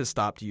left has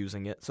stopped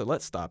using it, so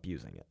let's stop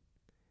using it.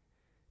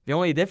 The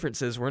only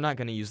difference is we're not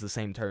going to use the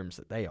same terms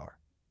that they are.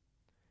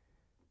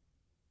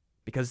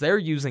 Because they're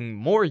using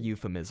more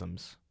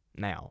euphemisms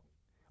now.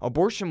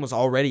 Abortion was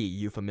already a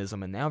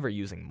euphemism, and now they're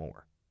using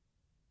more.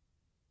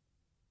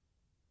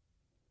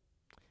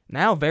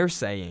 Now they're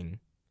saying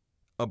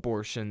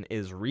abortion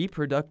is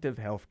reproductive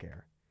health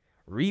care,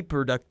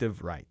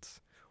 reproductive rights,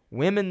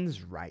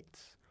 women's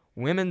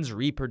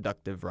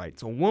reproductive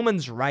rights, a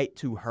woman's right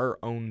to her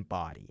own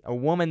body, a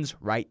woman's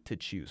right to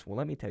choose. Well,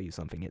 let me tell you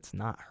something. It's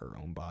not her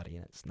own body,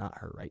 and it's not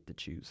her right to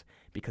choose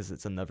because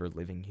it's another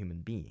living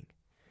human being.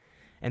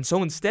 And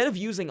so instead of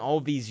using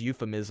all these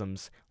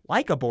euphemisms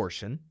like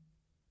abortion,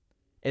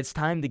 it's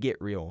time to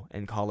get real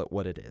and call it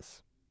what it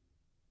is.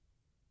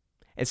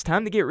 It's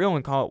time to get real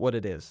and call it what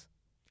it is,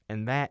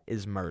 and that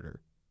is murder.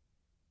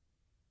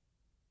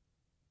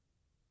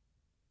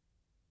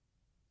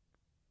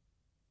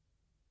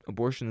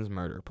 Abortion is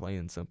murder, plain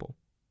and simple.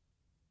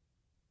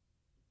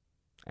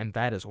 And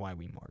that is why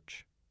we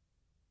march.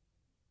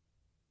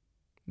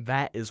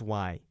 That is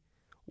why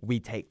we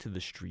take to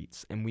the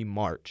streets and we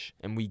march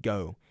and we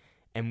go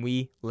and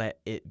we let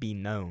it be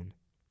known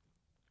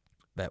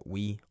that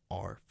we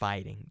are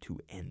fighting to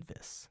end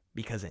this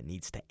because it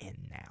needs to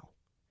end now.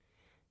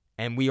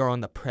 And we are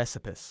on the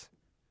precipice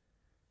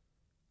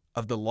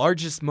of the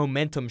largest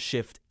momentum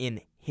shift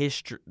in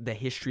the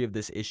history of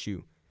this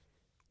issue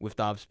with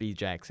Dobbs v.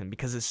 Jackson,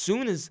 because as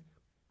soon as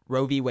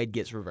Roe v. Wade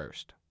gets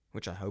reversed,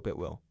 which I hope it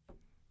will,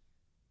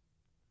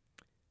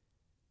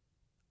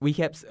 we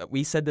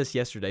said this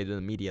yesterday to the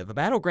media, the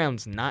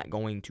battleground's not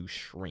going to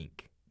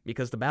shrink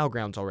because the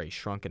battleground's already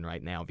shrunken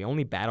right now. The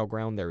only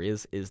battleground there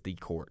is the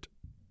court.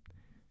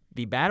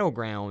 The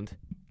battleground,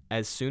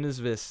 as soon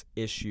as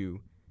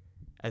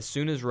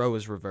Roe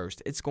is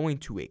reversed, it's going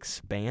to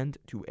expand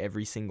to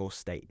every single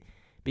state.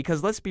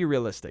 Because let's be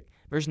realistic,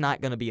 there's not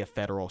going to be a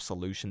federal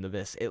solution to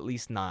this, at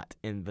least not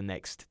in the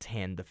next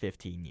 10 to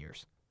 15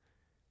 years.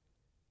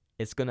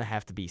 It's going to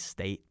have to be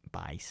state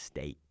by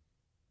state.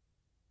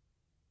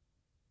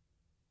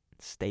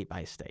 State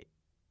by state.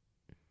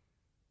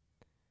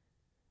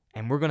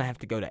 And we're going to have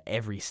to go to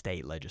every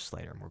state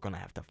legislator, and we're going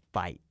to have to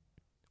fight.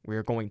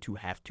 We're going to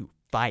have to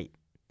fight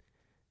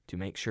to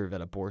make sure that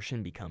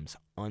abortion becomes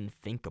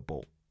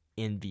unthinkable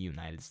in the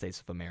United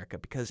States of America,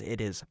 because it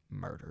is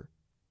murder.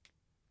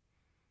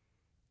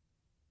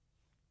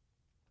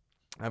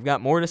 I've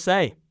got more to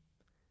say,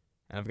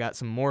 and I've got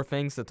some more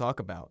things to talk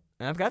about,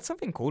 and I've got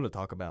something cool to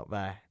talk about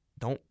that I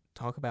don't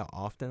talk about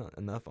often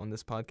enough on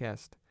this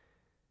podcast,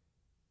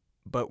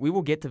 but we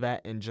will get to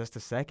that in just a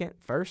second.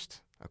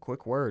 First, a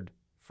quick word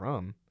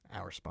from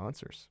our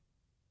sponsors.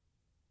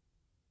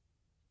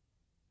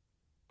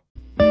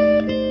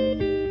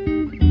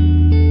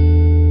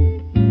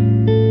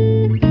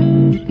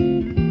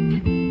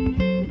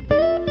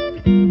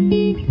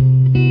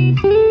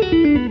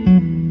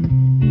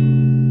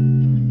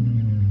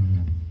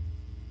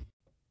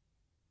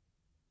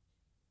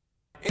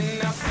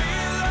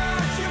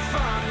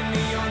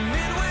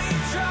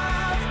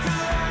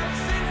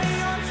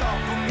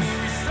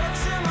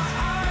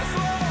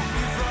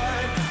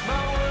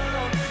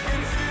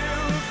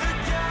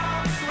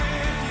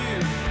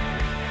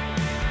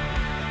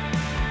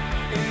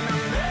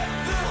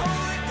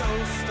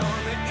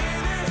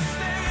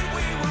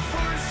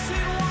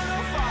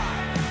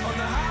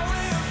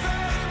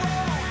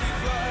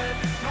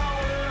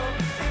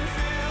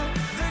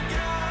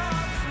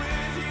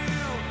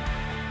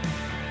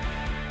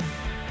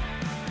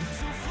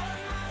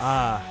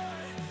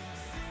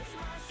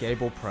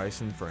 Gable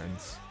Price and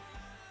Friends.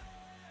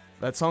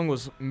 That song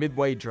was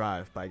Midway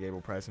Drive by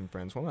Gable Price and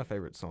Friends, one of my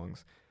favorite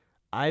songs.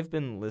 I've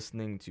been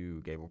listening to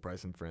Gable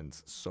Price and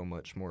Friends so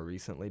much more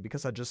recently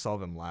because I just saw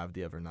them live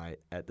the other night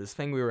at this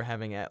thing we were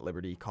having at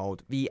Liberty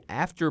called The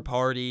After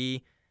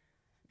Party.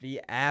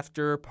 The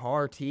After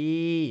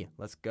Party.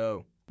 Let's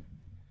go.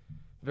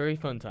 Very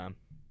fun time.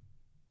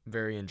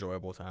 Very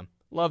enjoyable time.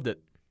 Loved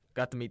it.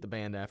 Got to meet the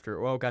band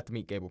after. Well, got to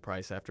meet Gable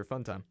Price after.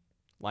 Fun time.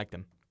 Liked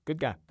him. Good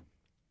guy.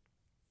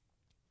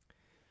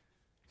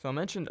 So I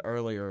mentioned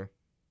earlier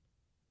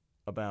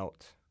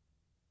about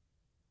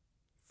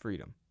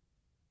freedom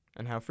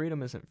and how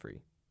freedom isn't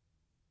free.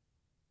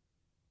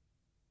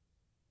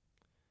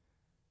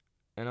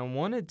 And I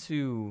wanted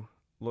to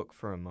look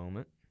for a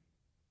moment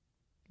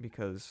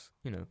because,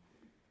 the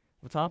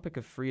topic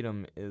of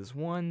freedom is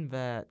one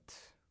that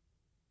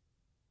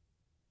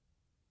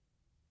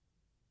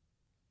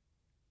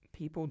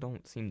people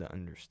don't seem to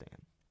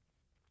understand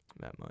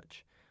that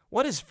much.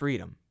 What is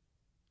freedom?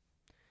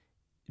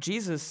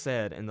 Jesus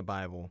said in the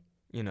Bible,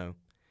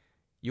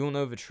 you'll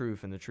know the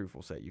truth and the truth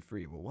will set you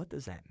free. Well, what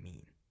does that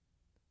mean?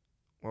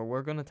 Well,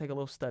 we're going to take a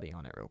little study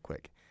on it real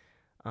quick.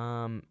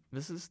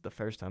 This is the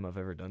first time I've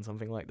ever done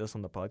something like this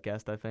on the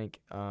podcast, I think,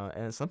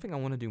 and it's something I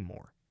want to do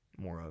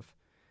more of.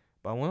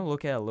 But I want to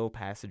look at a little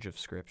passage of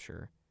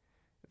Scripture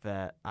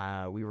that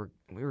we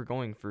were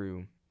going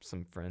through,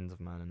 some friends of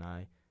mine and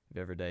I,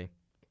 the other day.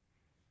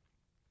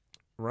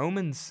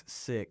 Romans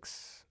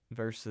 6,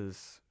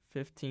 verses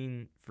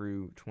 15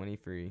 through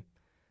 23.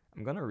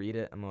 I'm going to read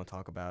it. I'm going to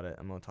talk about it.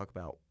 I'm going to talk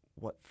about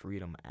what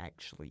freedom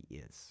actually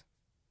is.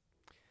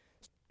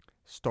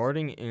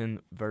 Starting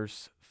in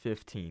verse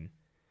 15.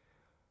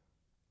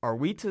 Are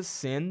we to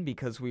sin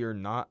because we are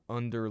not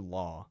under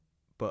law,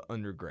 but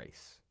under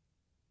grace?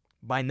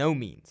 By no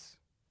means.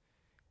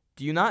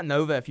 Do you not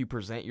know that if you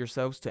present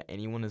yourselves to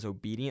anyone as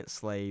obedient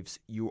slaves,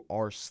 you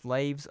are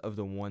slaves of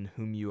the one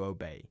whom you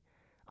obey,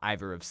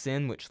 either of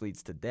sin, which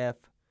leads to death,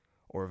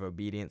 or of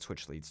obedience,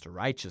 which leads to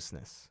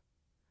righteousness?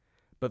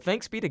 But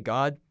thanks be to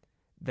God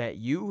that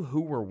you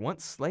who were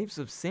once slaves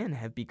of sin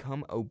have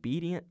become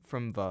obedient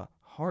from the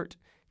heart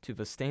to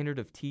the standard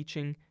of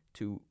teaching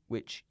to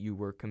which you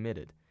were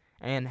committed,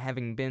 and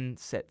having been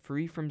set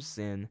free from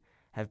sin,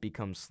 have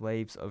become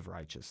slaves of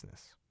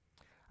righteousness.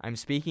 I'm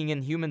speaking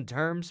in human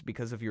terms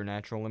because of your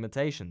natural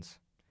limitations.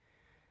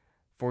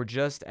 For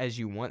just as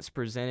you once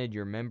presented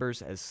your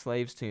members as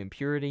slaves to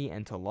impurity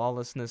and to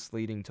lawlessness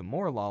leading to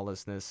more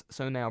lawlessness,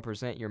 so now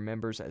present your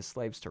members as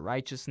slaves to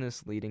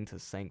righteousness leading to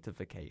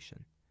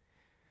sanctification.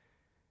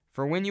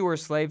 For when you were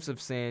slaves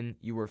of sin,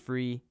 you were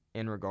free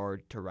in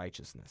regard to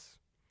righteousness.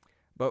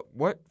 But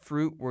what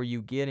fruit were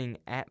you getting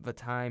at the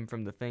time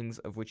from the things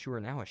of which you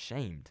are now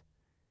ashamed?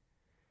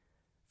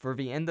 For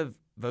the end of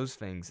those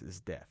things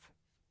is death.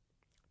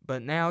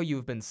 But now you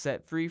have been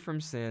set free from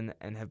sin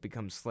and have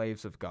become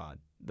slaves of God.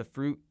 The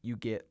fruit you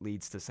get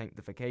leads to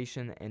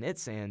sanctification, and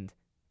its end,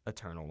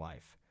 eternal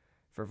life.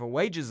 For the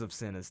wages of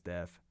sin is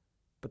death,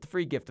 but the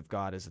free gift of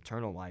God is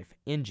eternal life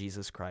in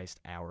Jesus Christ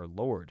our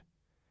Lord.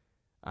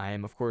 I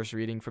am, of course,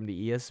 reading from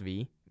the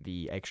ESV,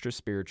 the extra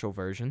spiritual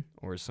version,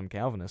 or as some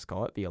Calvinists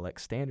call it, the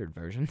elect standard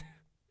version.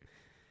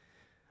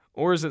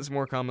 Or as it's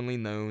more commonly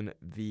known,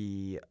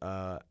 the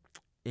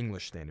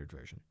English Standard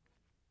Version.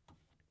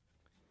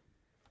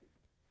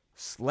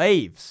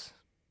 Slaves.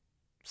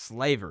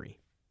 Slavery.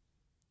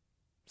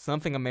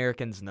 Something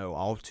Americans know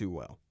all too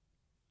well.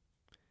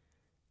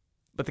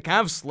 But the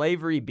kind of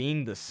slavery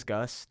being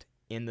discussed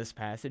in this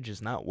passage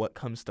is not what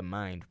comes to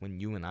mind when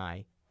you and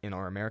I, in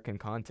our American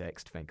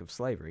context, think of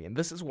slavery. And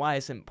this is why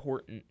it's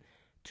important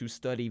to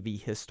study the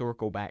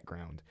historical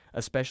background,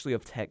 especially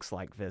of texts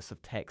like this,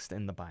 of text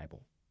in the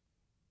Bible.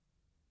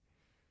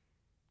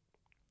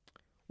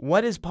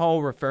 What is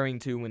Paul referring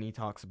to when he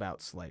talks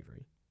about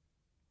slavery?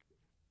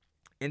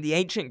 In the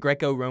ancient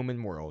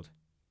Greco-Roman world,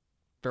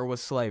 there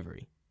was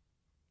slavery.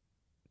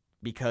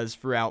 Because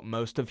throughout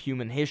most of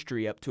human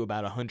history up to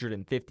about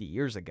 150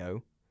 years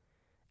ago,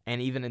 and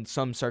even in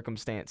some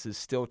circumstances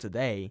still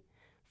today,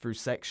 through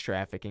sex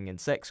trafficking and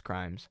sex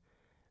crimes,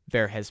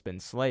 there has been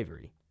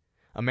slavery.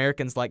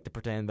 Americans like to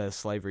pretend that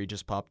slavery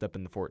just popped up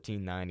in the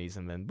 1490s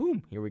and then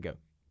boom, here we go.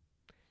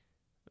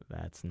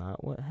 That's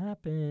not what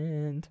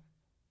happened.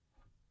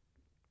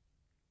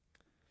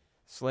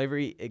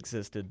 Slavery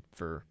existed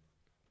for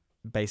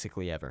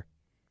basically ever.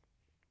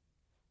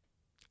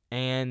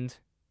 And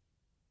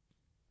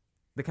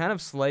the kind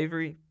of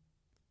slavery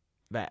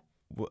that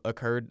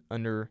occurred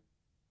under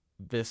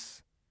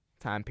this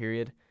time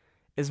period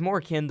is more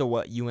akin to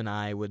what you and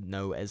I would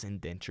know as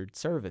indentured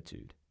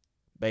servitude.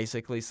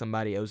 Basically,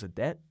 somebody owes a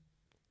debt.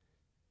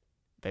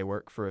 They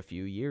work for a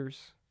few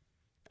years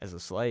as a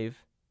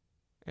slave,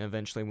 and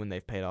eventually when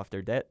they've paid off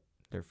their debt,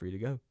 they're free to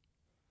go.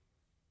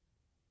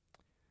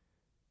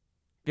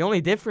 The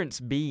only difference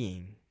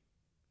being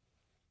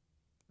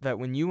that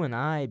when you and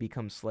I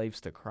become slaves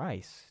to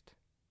Christ,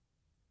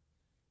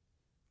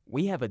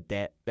 we have a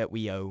debt that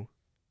we owe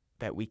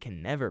that we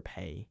can never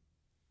pay,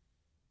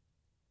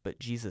 but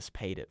Jesus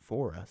paid it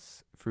for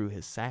us through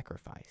his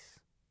sacrifice.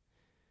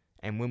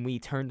 And when we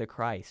turn to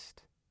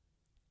Christ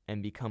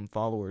and become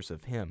followers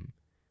of him,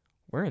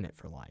 we're in it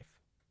for life.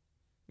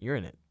 You're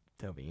in it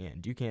till the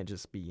end. You can't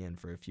just be in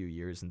for a few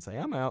years and say,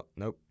 I'm out.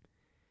 Nope.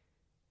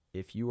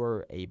 If you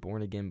are a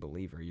born-again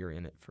believer, you're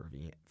in it for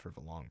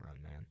the long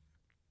run, man.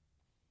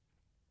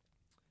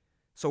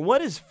 So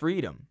what is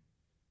freedom?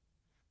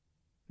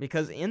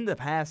 Because in the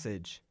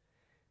passage,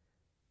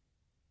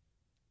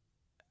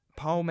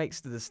 Paul makes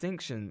the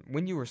distinction,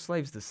 when you were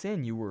slaves to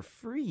sin, you were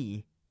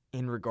free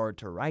in regard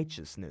to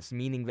righteousness,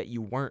 meaning that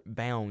you weren't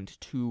bound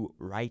to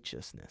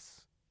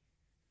righteousness.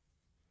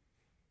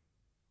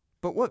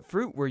 But what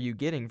fruit were you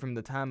getting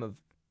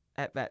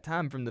at that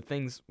time from the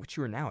things which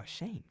you are now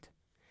ashamed?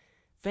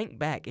 Think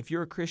back, if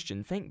you're a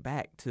Christian, think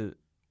back to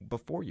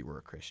before you were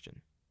a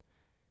Christian.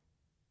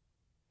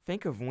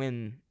 Think of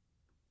when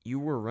you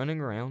were running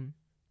around,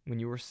 when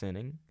you were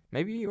sinning.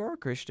 Maybe you are a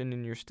Christian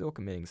and you're still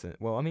committing sin.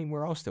 Well,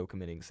 we're all still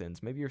committing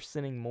sins. Maybe you're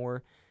sinning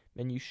more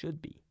than you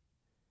should be.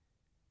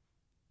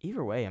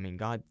 Either way, I mean,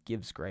 God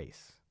gives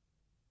grace.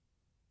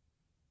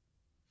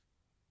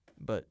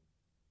 But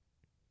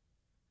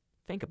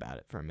think about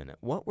it for a minute.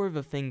 What were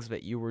the things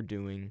that you were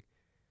doing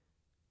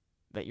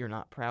that you're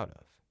not proud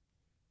of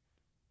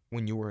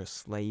when you were a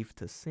slave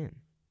to sin,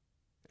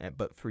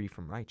 but free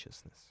from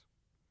righteousness?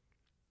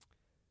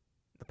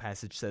 The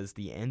passage says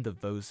the end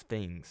of those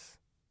things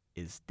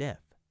is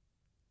death.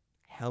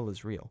 Hell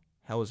is real.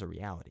 Hell is a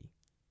reality.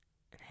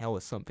 And hell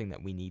is something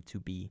that we need to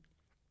be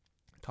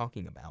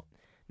talking about.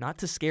 Not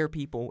to scare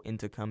people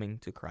into coming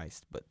to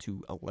Christ, but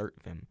to alert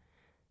them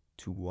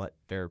to what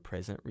their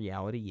present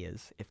reality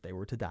is if they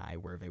were to die,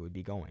 where they would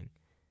be going.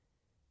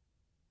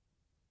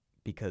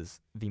 Because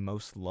the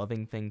most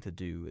loving thing to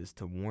do is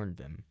to warn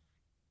them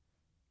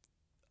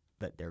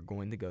that they're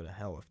going to go to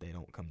hell if they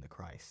don't come to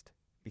Christ,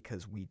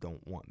 because we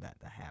don't want that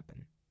to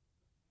happen.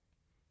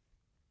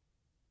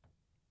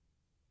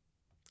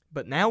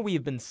 But now we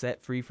have been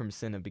set free from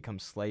sin and become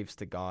slaves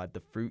to God.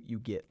 The fruit you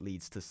get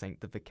leads to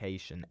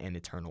sanctification and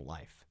eternal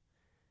life.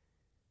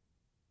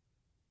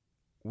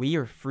 We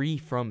are free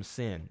from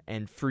sin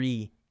and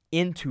free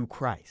into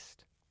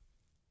Christ.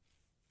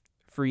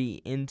 Free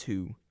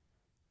into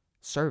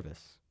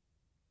service,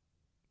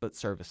 but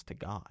service to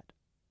God.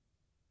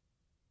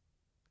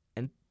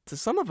 And to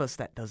some of us,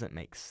 that doesn't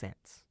make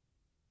sense.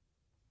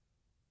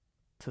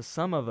 To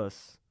some of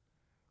us,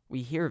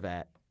 we hear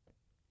that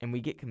and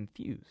we get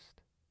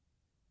confused.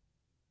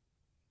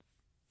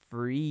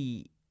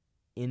 Free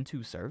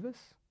into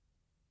service?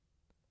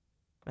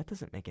 That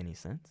doesn't make any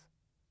sense.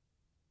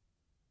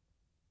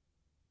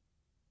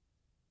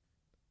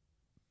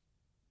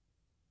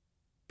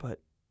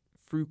 But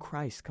through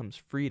Christ comes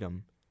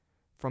freedom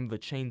from the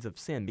chains of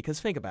sin.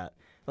 Because think about it.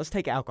 Let's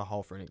take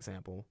alcohol for an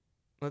example.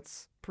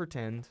 Let's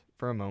pretend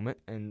for a moment,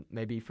 and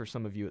maybe for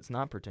some of you it's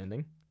not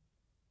pretending.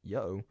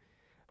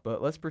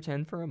 But let's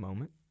pretend for a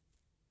moment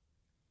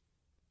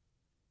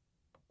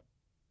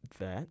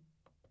that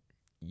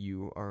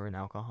you are an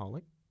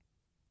alcoholic,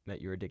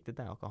 that you're addicted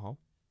to alcohol.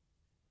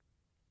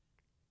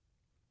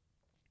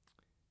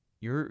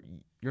 You're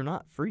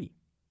not free.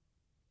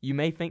 You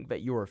may think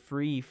that you are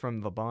free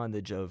from the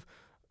bondage of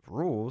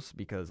rules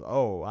because,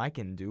 I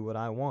can do what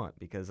I want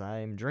because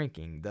I'm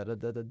drinking,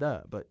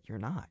 but you're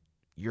not.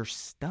 You're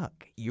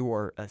stuck. You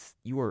are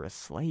a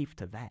slave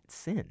to that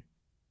sin.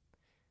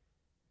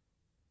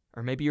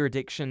 Or maybe your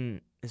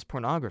addiction is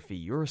pornography.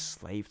 You're a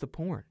slave to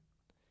porn.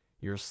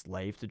 You're a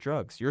slave to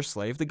drugs. You're a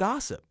slave to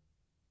gossip.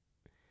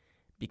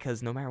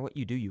 Because no matter what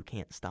you do, you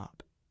can't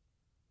stop.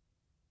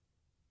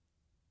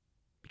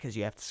 Because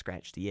you have to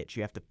scratch the itch.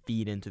 You have to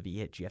feed into the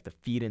itch. You have to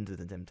feed into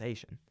the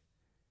temptation.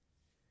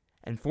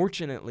 And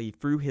fortunately,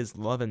 through his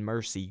love and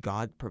mercy,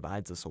 God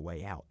provides us a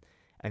way out.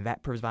 And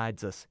that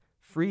provides us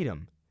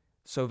freedom,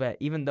 so that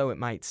even though it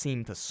might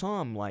seem to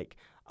some like,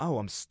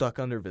 I'm stuck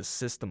under this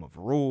system of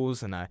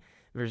rules and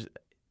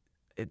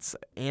it's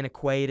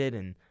antiquated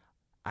and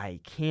I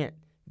can't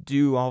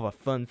do all the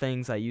fun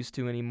things I used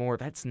to anymore.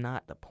 That's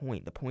not the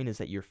point. The point is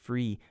that you're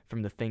free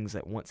from the things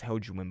that once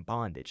held you in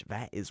bondage.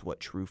 That is what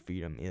true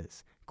freedom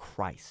is.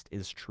 Christ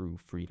is true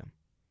freedom.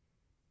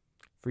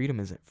 Freedom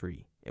isn't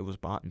free. It was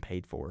bought and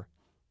paid for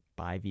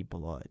by the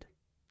blood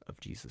of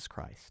Jesus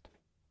Christ.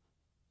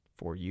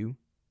 For you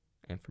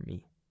and for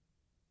me.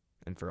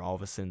 And for all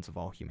the sins of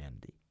all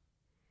humanity.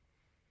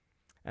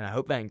 And I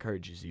hope that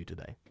encourages you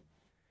today.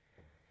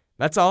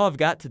 That's all I've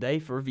got today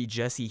for the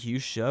Jesse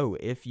Hughes Show.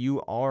 If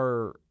you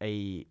are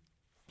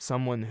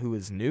someone who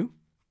is new,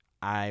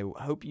 I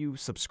hope you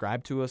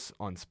subscribe to us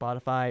on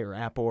Spotify or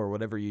Apple or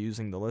whatever you're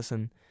using to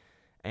listen.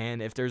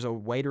 And if there's a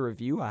way to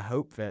review, I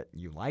hope that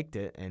you liked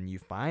it and you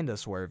find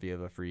us worthy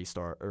of a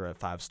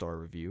 5-star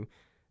review.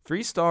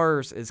 3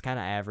 stars is kind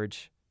of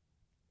average.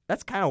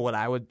 That's kind of what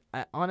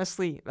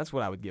honestly, that's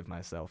what I would give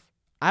myself.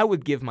 I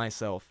would give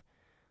myself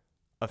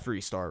a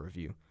 3-star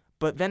review.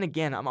 But then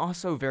again, I'm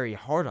also very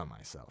hard on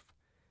myself.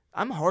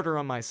 I'm harder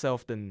on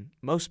myself than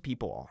most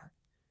people are.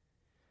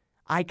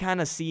 I kind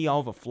of see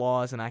all the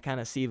flaws and I kind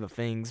of see the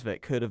things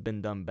that could have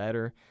been done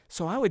better.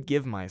 So I would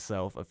give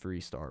myself a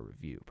 3-star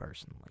review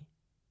personally.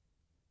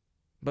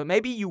 But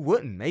maybe you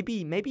wouldn't.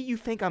 Maybe you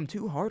think I'm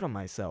too hard on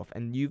myself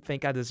and you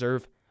think I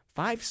deserve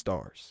 5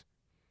 stars.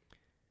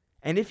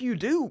 And if you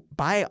do,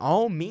 by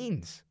all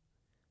means,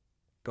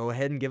 go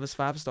ahead and give us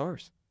 5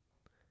 stars.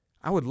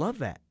 I would love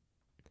that.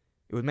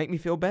 It would make me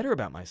feel better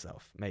about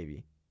myself,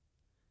 maybe.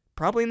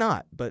 Probably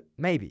not, but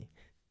maybe.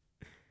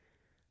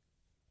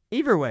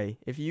 Either way,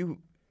 if you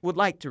would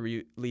like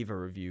to leave a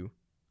review,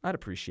 I'd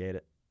appreciate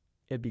it.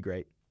 It'd be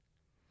great.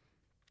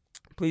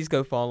 Please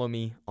go follow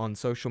me on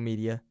social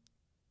media.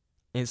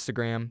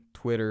 Instagram,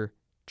 Twitter,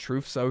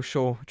 Truth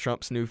Social,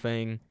 Trump's new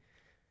thing,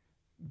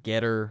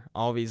 Getter,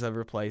 all these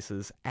other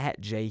places, at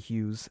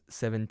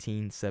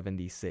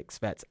jhughes1776.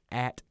 That's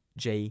at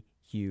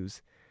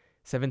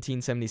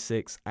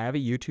jhughes1776. I have a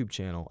YouTube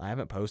channel. I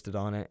haven't posted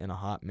on it in a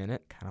hot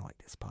minute, kind of like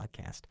this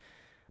podcast.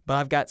 But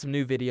I've got some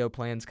new video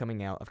plans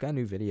coming out. I've got a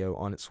new video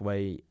on its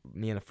way.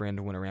 Me and a friend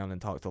went around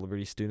and talked to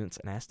Liberty students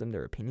and asked them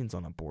their opinions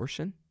on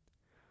abortion.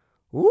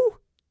 Ooh,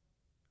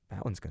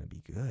 that one's going to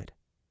be good.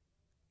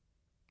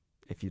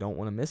 if you don't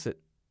want to miss it,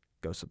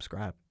 go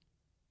subscribe.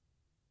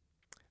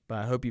 But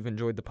I hope you've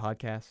enjoyed the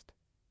podcast.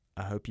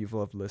 I hope you've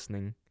loved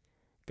listening.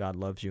 God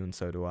loves you, and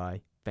so do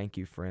I. Thank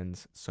you,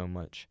 friends, so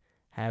much.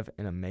 Have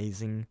an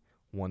amazing,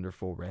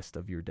 wonderful rest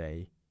of your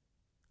day.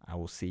 I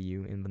will see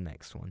you in the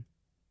next one.